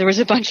bus, so there was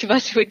a bunch of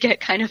us who would get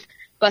kind of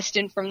bussed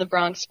in from the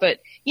Bronx, but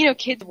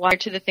kids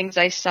wired to the things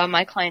I saw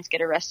my clients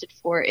get arrested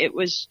for. It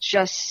was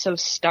just so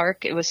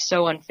stark. It was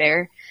so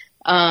unfair.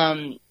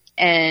 And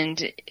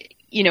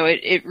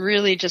it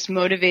really just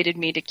motivated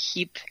me to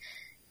keep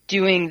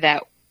doing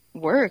that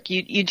work.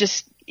 You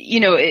just,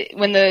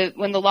 when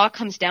the law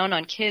comes down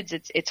on kids,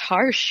 it's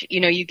harsh.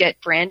 You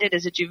get branded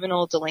as a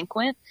juvenile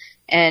delinquent,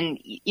 and,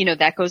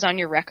 that goes on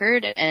your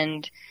record,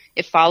 and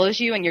it follows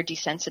you, and you're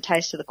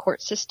desensitized to the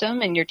court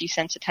system, and you're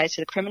desensitized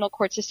to the criminal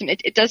court system.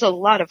 It does a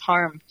lot of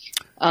harm.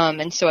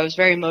 And so I was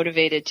very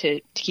motivated to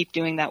keep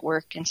doing that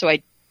work. And so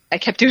I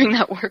kept doing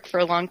that work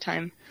for a long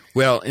time.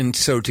 Well, and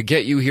so to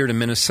get you here to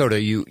Minnesota,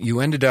 you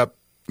ended up,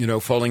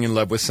 falling in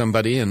love with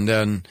somebody, and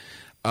then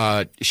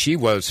she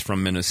was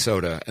from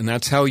Minnesota, and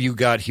that's how you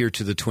got here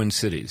to the Twin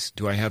Cities.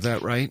 Do I have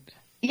that right?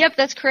 Yep,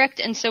 that's correct.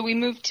 And so we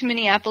moved to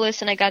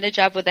Minneapolis, and I got a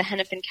job with the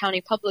Hennepin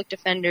County Public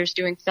Defenders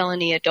doing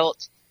felony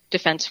adult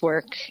defense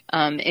work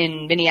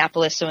in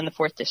Minneapolis, so in the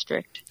 4th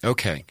District.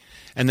 Okay.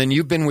 And then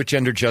you've been with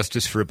Gender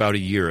Justice for about a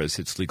year as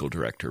its legal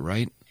director,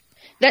 right?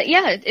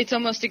 It's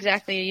almost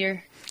exactly a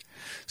year.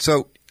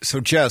 So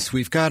Jess,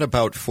 we've got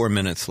about 4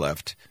 minutes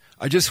left.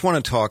 I just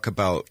want to talk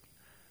about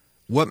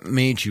what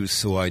made you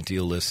so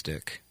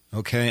idealistic,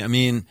 okay? I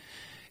mean,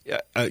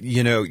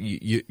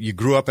 you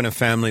grew up in a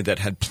family that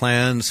had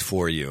plans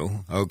for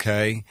you,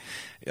 okay?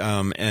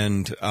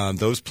 And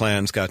those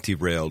plans got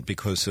derailed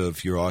because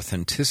of your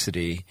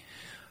authenticity.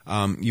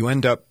 You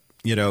end up,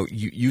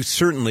 you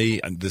certainly,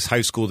 this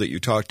high school that you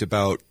talked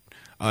about,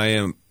 I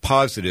am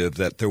positive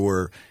that there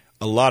were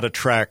a lot of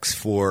tracks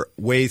for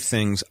way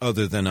things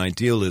other than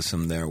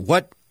idealism there.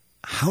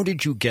 How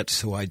did you get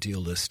so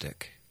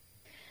idealistic?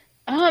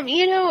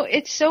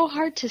 It's so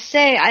hard to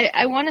say.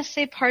 I want to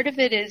say part of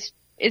it is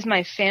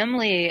my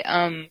family.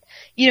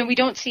 We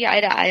don't see eye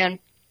to eye on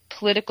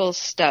political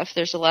stuff.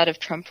 There's a lot of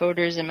Trump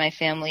voters in my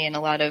family and a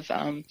lot of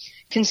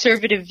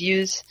conservative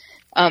views.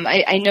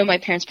 I know my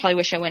parents probably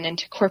wish I went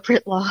into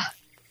corporate law.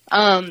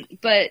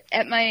 But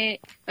at my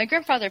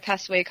grandfather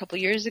passed away a couple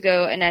years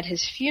ago, and at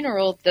his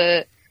funeral,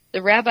 the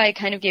rabbi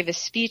kind of gave a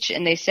speech,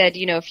 and they said,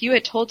 if you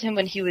had told him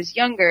when he was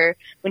younger,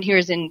 when he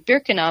was in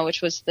Birkenau,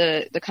 which was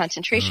the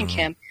concentration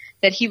camp,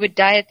 that he would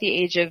die at the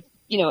age of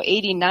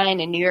 89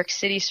 in New York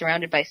City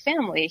surrounded by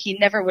family, he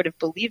never would have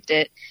believed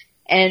it.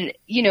 And,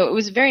 it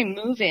was very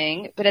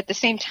moving, but at the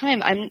same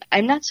time,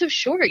 I'm not so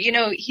sure.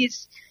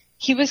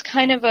 He was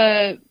kind of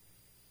a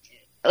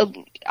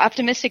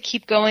optimistic,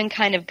 keep going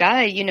kind of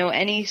guy.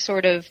 Any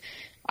sort of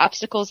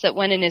obstacles that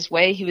went in his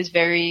way, he was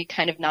very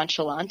kind of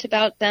nonchalant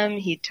about them.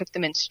 He took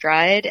them in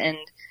stride. And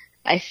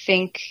I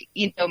think,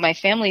 my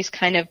family's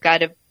kind of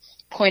got a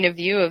point of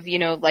view of,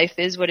 life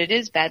is what it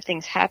is. Bad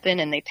things happen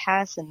and they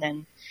pass. And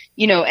then,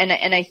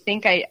 and I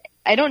think I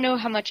don't know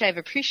how much I've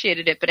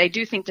appreciated it, but I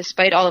do think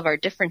despite all of our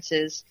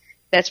differences,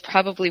 that's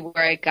probably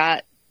where I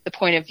got the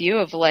point of view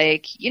of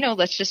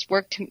let's just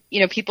work to,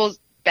 people's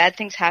bad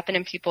things happen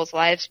in people's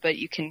lives, but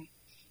you can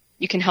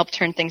help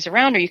turn things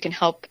around, or you can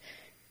help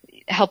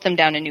them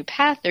down a new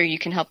path, or you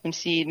can help them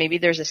see maybe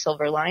there's a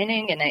silver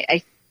lining. And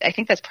I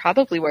think that's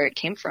probably where it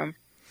came from.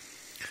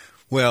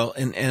 Well,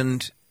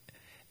 and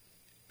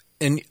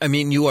I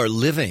mean, you are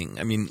living,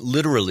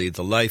 literally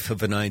the life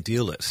of an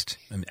idealist.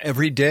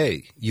 Every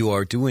day you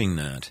are doing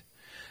that.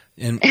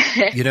 And,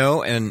 you've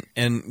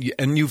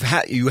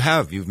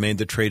made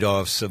the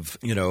trade-offs of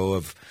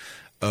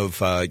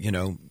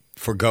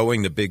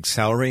forgoing the big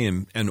salary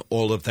and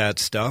all of that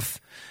stuff,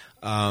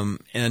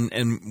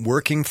 and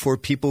working for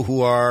people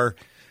who are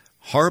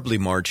horribly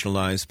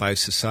marginalized by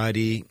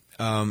society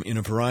in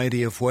a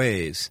variety of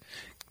ways.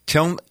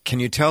 Can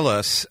you tell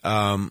us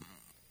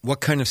what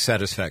kind of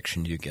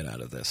satisfaction do you get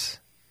out of this?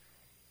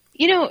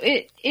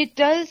 It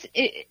does.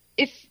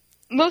 If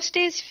most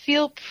days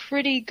feel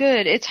pretty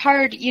good. It's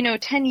hard,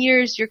 10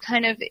 years,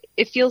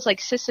 it feels like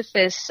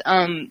Sisyphus.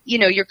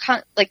 You're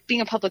like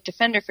being a public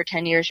defender for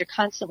 10 years, you're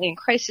constantly in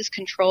crisis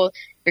control.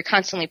 You're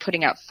constantly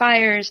putting out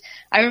fires.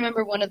 I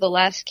remember one of the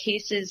last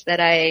cases that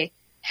I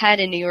had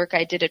in New York,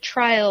 I did a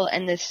trial,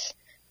 and this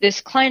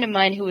client of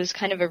mine who was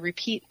kind of a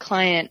repeat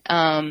client,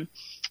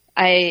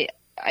 I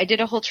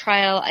did a whole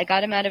trial. I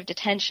got him out of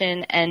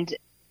detention, and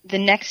the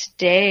next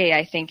day,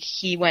 I think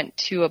he went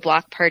to a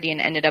block party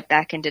and ended up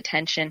back in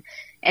detention.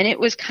 And it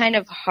was kind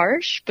of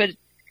harsh, but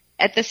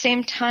at the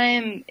same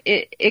time,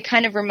 it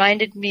kind of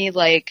reminded me,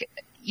 like,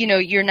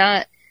 you're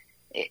not,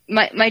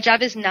 my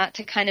job is not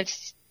to kind of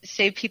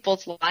save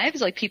people's lives.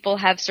 Like, people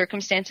have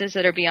circumstances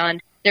that are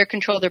beyond their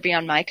control, they're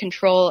beyond my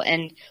control.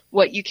 And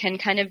what you can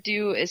kind of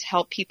do is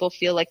help people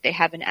feel like they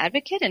have an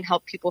advocate and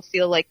help people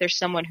feel like there's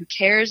someone who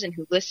cares and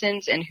who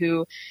listens and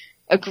who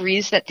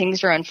agrees that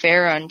things are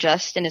unfair or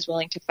unjust and is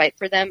willing to fight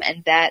for them.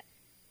 And that,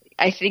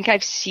 I think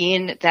I've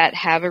seen that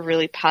have a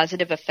really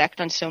positive effect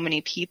on so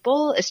many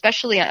people,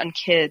 especially on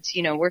kids,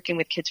 working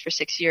with kids for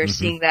 6 years,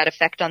 seeing that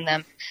effect on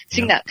them,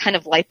 seeing that kind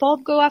of light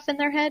bulb go off in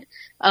their head,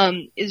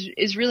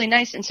 is really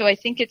nice. And so I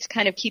think it's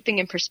kind of keeping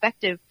in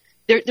perspective.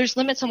 There's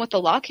limits on what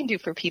the law can do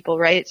for people,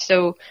 right?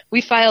 So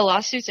we file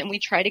lawsuits and we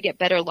try to get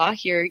better law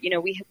here.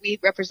 We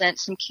represent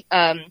some,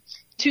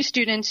 2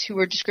 students who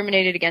were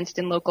discriminated against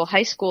in local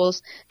high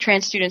schools,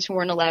 trans students who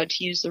weren't allowed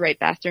to use the right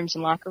bathrooms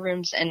and locker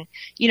rooms. And,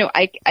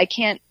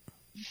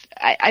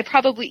 I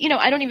probably,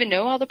 I don't even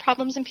know all the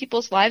problems in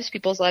people's lives.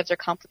 People's lives are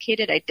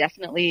complicated. I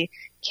definitely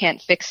can't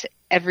fix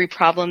every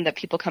problem that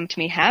people come to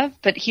me have,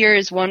 but here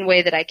is one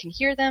way that I can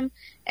hear them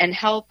and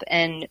help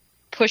and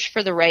push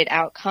for the right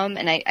outcome.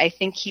 And I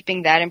think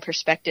keeping that in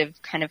perspective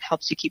kind of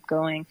helps you keep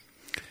going.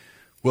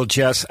 Well,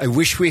 Jess, I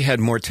wish we had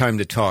more time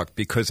to talk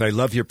because I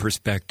love your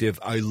perspective.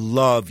 I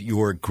love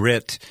your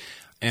grit.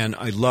 And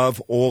I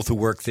love all the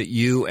work that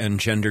you and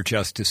Gender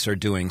Justice are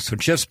doing. So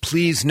just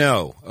please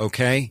know,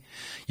 okay,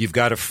 you've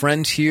got a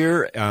friend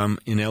here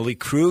in Ellie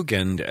Krug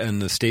and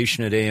the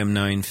station at AM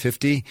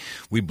 950.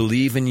 We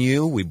believe in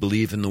you. We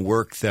believe in the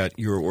work that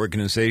your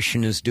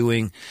organization is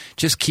doing.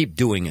 Just keep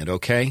doing it,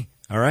 okay?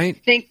 All right?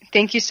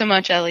 Thank you so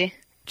much, Ellie.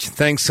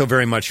 Thanks so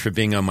very much for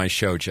being on my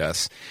show,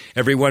 Jess.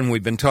 Everyone,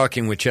 we've been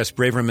talking with Jess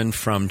Braverman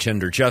from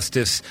Gender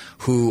Justice,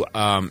 who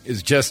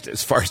is just,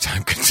 as far as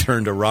I'm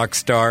concerned, a rock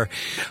star.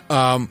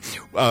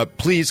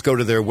 Please go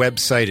to their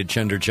website at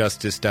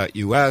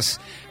genderjustice.us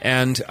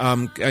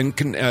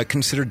and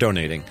consider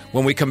donating.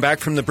 When we come back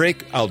from the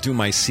break, I'll do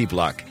my C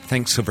block.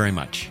 Thanks so very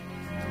much.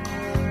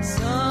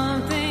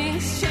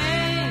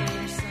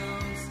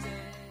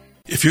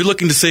 If you're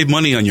looking to save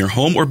money on your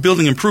home or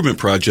building improvement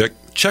project,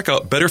 check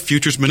out Better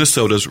Futures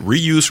Minnesota's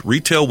reuse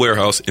retail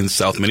warehouse in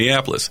South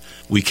Minneapolis.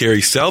 We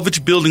carry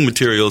salvage building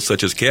materials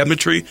such as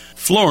cabinetry,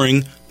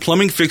 flooring,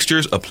 plumbing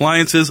fixtures,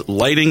 appliances,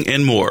 lighting,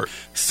 and more,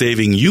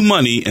 saving you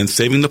money and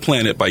saving the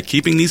planet by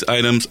keeping these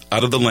items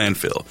out of the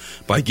landfill,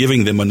 by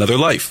giving them another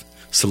life.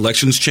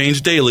 Selections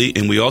change daily,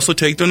 and we also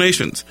take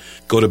donations.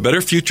 Go to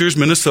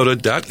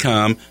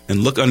BetterFuturesMinnesota.com and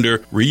look under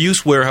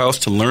Reuse Warehouse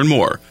to learn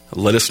more.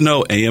 Let us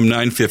know AM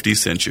 950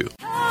 sent you.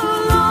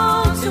 How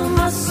long till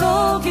my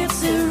soul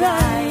gets it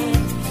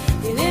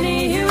right? Did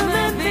any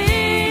human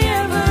being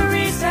ever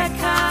reach that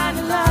kind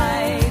of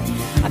light?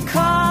 I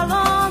call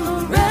on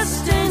the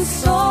resting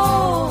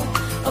soul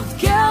of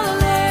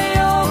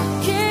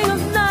Galileo, king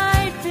of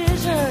night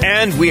vision.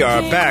 And we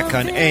are back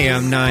on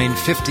AM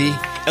 950.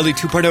 Ellie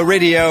 2.0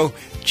 Radio,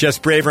 Jess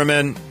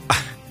Braverman.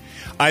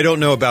 I don't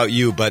know about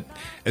you, but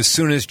as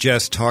soon as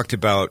Jess talked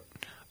about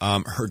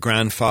her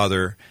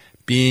grandfather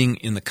being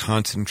in the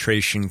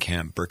concentration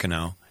camp,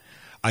 Birkenau,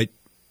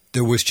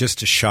 there was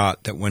just a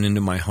shot that went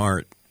into my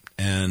heart.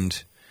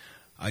 And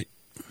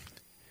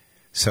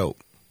so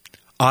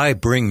I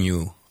bring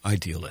you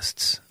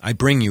idealists. I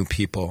bring you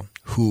people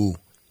who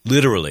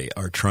literally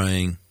are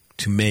trying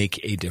to make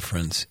a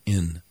difference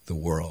in the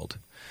world.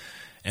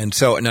 And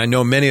I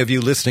know many of you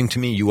listening to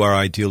me, you are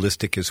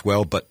idealistic as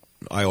well, but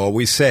I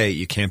always say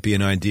you can't be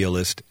an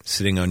idealist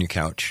sitting on your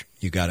couch.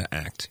 You got to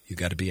act. You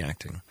got to be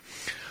acting.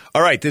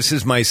 All right, this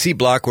is my C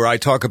block where I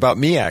talk about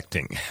me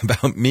acting,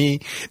 about me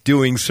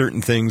doing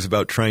certain things,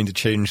 about trying to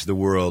change the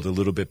world a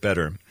little bit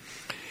better.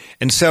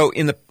 And so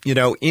in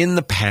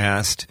the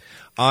past,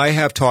 I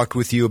have talked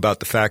with you about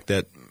the fact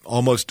that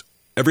almost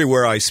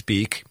everywhere I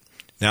speak,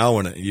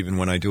 now even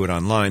when I do it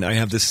online, I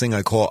have this thing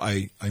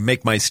I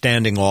make my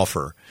standing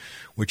offer,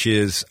 which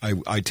is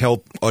I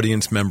tell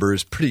audience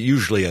members pretty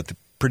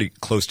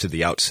close to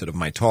the outset of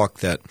my talk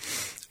that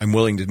I'm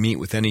willing to meet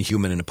with any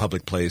human in a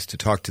public place to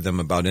talk to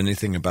them about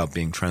anything about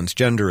being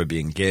transgender or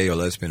being gay or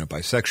lesbian or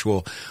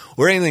bisexual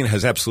or anything that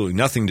has absolutely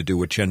nothing to do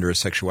with gender or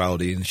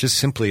sexuality. And it's just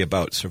simply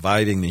about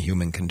surviving the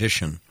human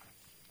condition.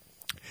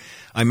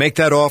 I make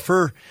that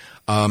offer.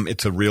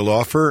 It's a real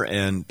offer,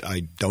 and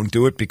I don't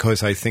do it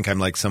because I think I'm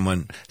like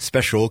someone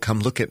special. Come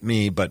look at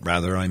me, but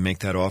rather I make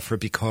that offer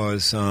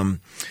because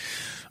I'm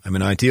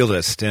an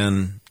idealist,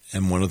 and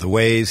one of the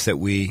ways that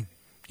we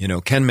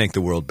can make the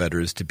world better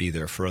is to be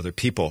there for other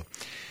people.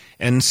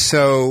 And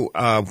so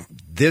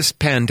this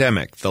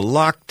pandemic, the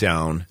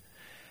lockdown,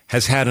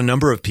 has had a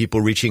number of people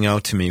reaching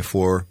out to me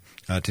to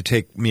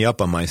take me up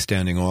on my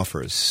standing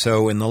offers.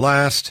 So in the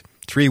last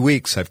 3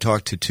 weeks, I've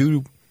talked to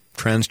 2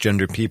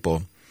 transgender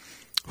people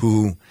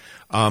who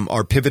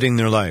are pivoting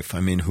their life. I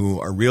mean, who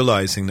are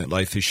realizing that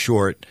life is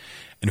short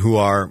and who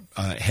are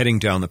heading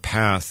down the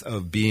path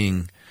of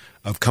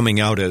coming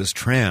out as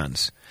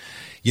trans.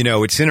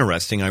 It's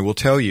interesting. I will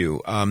tell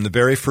you, the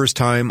very first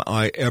time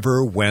I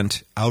ever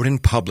went out in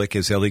public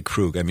as Ellie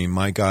Krug, I mean,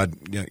 my God,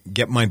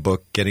 get my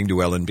book, Getting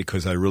to Ellen,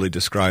 because I really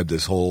described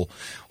this whole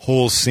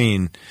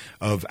scene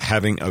of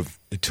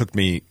it took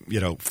me,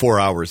 4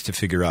 hours to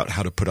figure out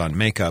how to put on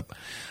makeup.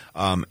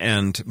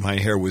 And my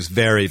hair was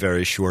very,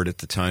 very short at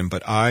the time,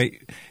 but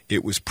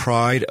it was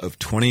Pride of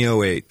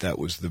 2008. That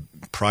was the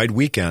Pride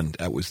weekend.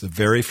 That was the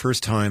very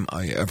first time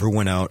I ever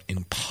went out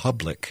in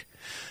public,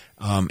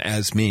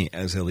 as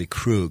Ellie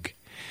Krug.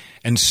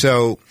 And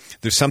so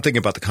there's something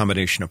about the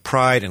combination of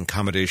Pride and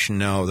combination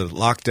now of the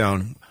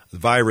lockdown, the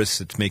virus,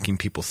 that's making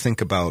people think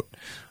about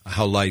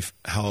how life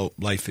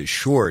is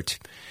short.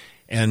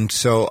 And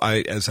so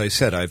as I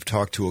said, I've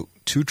talked to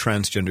 2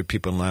 transgender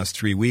people in the last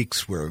 3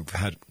 weeks where I've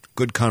had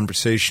good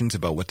conversations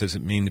about what does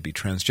it mean to be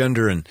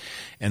transgender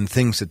and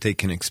things that they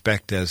can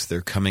expect as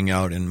they're coming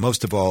out. And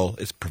most of all,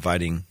 it's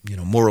providing,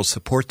 moral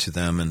support to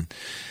them and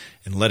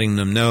letting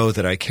them know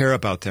that I care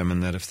about them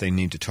and that if they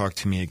need to talk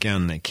to me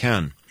again, they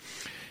can.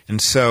 And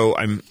so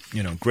I'm,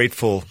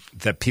 grateful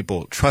that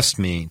people trust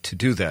me to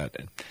do that.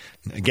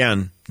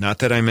 Again, not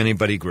that I'm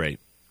anybody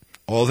great.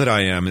 All that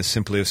I am is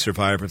simply a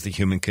survivor of the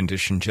human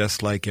condition,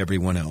 just like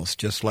everyone else,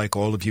 just like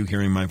all of you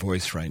hearing my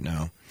voice right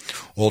now.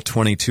 All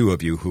 22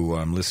 of you who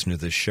listen to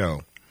this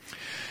show.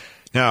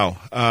 Now,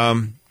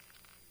 I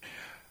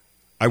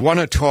want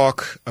to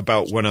talk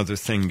about one other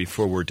thing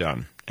before we're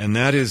done, and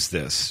that is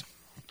this.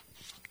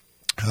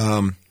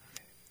 Hold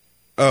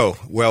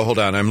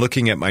on. I'm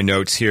looking at my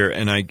notes here,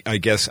 and I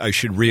guess I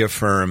should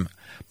reaffirm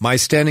my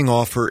standing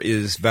offer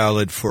is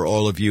valid for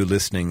all of you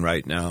listening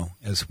right now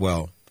as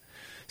well.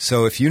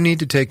 So if you need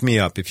to take me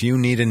up, if you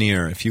need an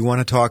ear, if you want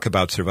to talk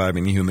about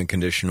surviving the human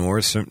condition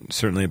or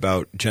certainly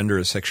about gender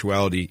or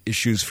sexuality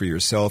issues for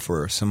yourself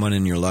or someone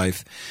in your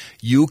life,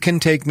 you can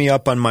take me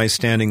up on my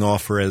standing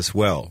offer as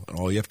well.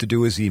 All you have to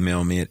do is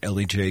email me at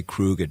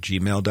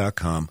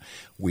elliejkrug@gmail.com.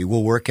 We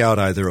will work out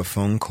either a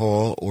phone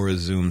call or a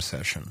Zoom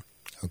session.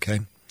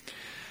 Okay?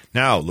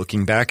 Now,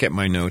 looking back at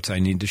my notes, I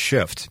need to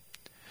shift.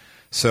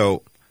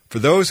 So for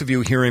those of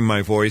you hearing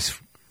my voice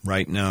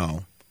right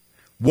now,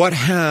 what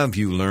have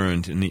you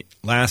learned in the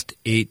last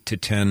 8 to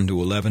 10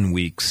 to 11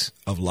 weeks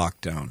of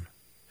lockdown?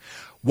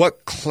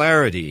 What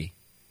clarity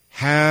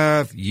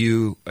have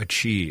you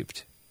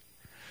achieved?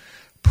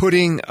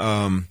 Putting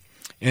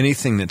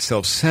anything that's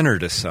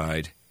self-centered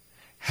aside,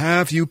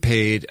 have you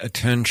paid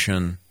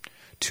attention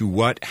to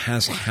what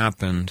has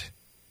happened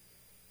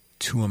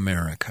to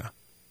America?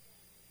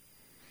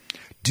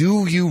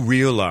 Do you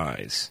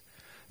realize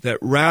that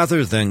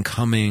rather than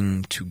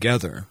coming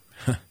together,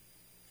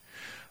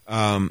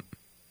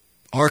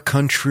 our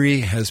country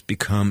has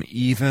become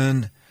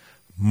even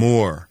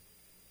more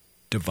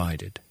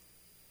divided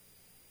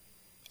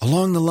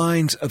along the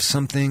lines of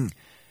something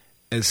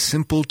as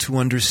simple to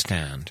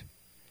understand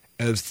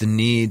as the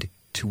need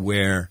to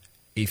wear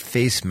a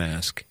face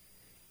mask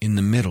in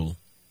the middle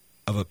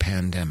of a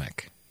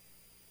pandemic.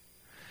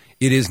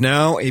 It is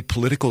now a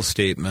political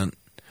statement,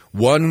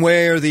 one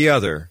way or the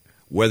other,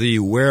 whether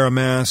you wear a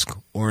mask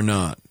or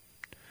not.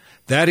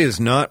 That is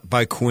not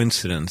by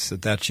coincidence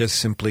that just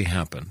simply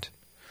happened.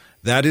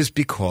 That is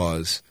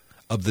because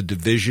of the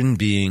division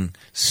being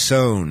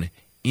sown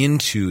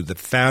into the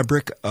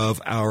fabric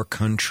of our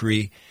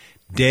country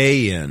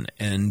day in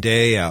and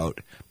day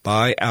out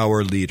by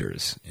our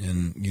leaders.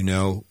 And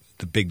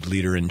the big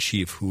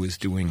leader-in-chief who is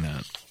doing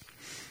that.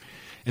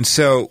 And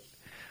so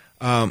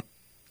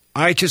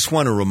I just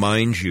want to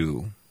remind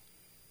you,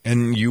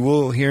 and you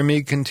will hear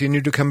me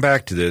continue to come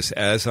back to this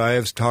as I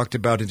have talked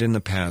about it in the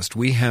past,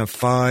 we have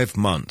 5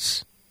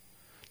 months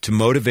to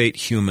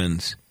motivate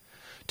humans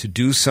to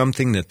do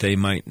something that they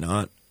might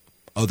not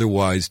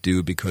otherwise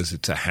do because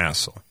it's a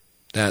hassle.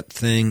 That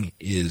thing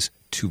is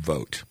to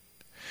vote.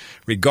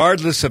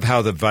 Regardless of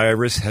how the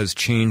virus has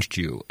changed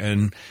you,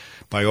 and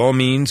by all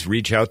means,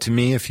 reach out to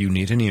me if you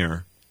need an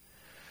ear,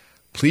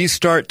 please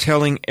start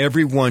telling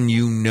everyone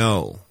you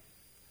know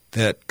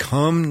that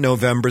come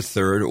November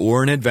 3rd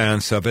or in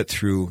advance of it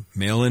through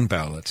mail-in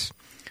ballots,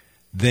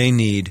 they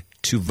need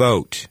to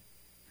vote.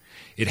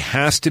 It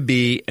has to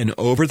be an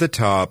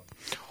over-the-top,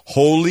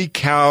 holy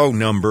cow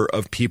number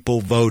of people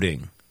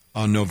voting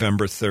on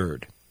November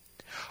 3rd.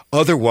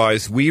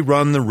 Otherwise, we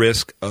run the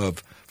risk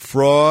of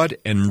fraud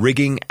and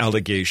rigging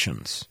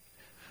allegations.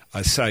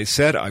 As I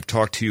said, I've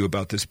talked to you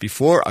about this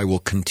before. I will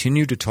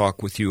continue to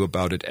talk with you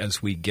about it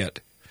as we get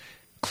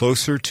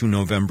closer to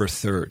November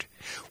 3rd.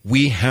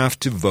 We have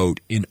to vote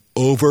in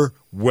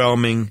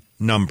overwhelming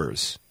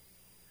numbers.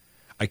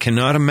 I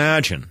cannot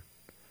imagine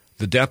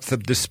the depth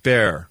of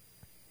despair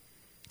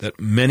that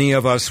many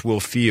of us will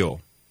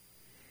feel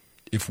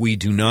if we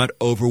do not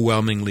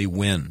overwhelmingly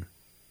win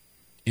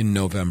in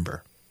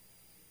November.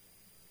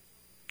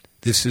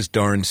 This is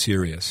darn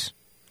serious.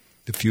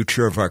 The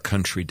future of our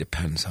country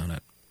depends on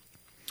it.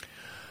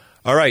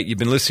 All right, you've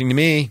been listening to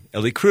me,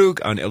 Ellie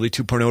Krug, on Ellie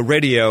 2.0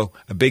 Radio.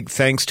 A big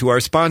thanks to our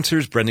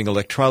sponsors, Brending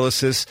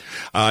Electrolysis.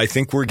 I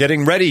think we're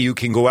getting ready. You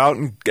can go out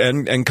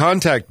and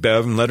contact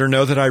Bev and let her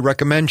know that I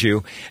recommend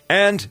you.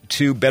 And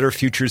to Better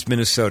Futures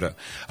Minnesota.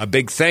 A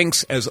big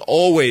thanks, as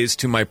always,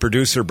 to my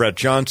producer, Brett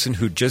Johnson,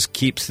 who just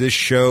keeps this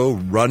show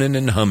running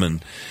and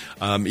humming.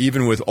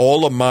 Even with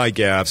all of my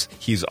gaffes,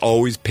 he's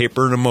always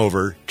papering them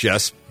over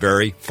just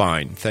very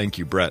fine. Thank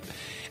you, Brett.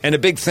 And a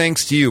big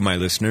thanks to you, my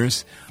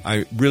listeners.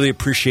 I really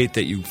appreciate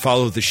that you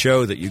follow the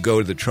show, that you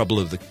go to the trouble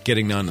of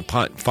getting the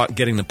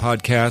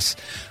podcasts.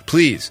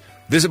 Please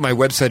visit my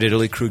website at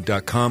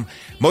ellikrug.com.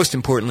 Most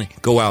importantly,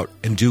 go out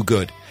and do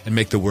good and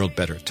make the world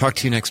better. Talk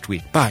to you next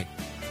week. Bye.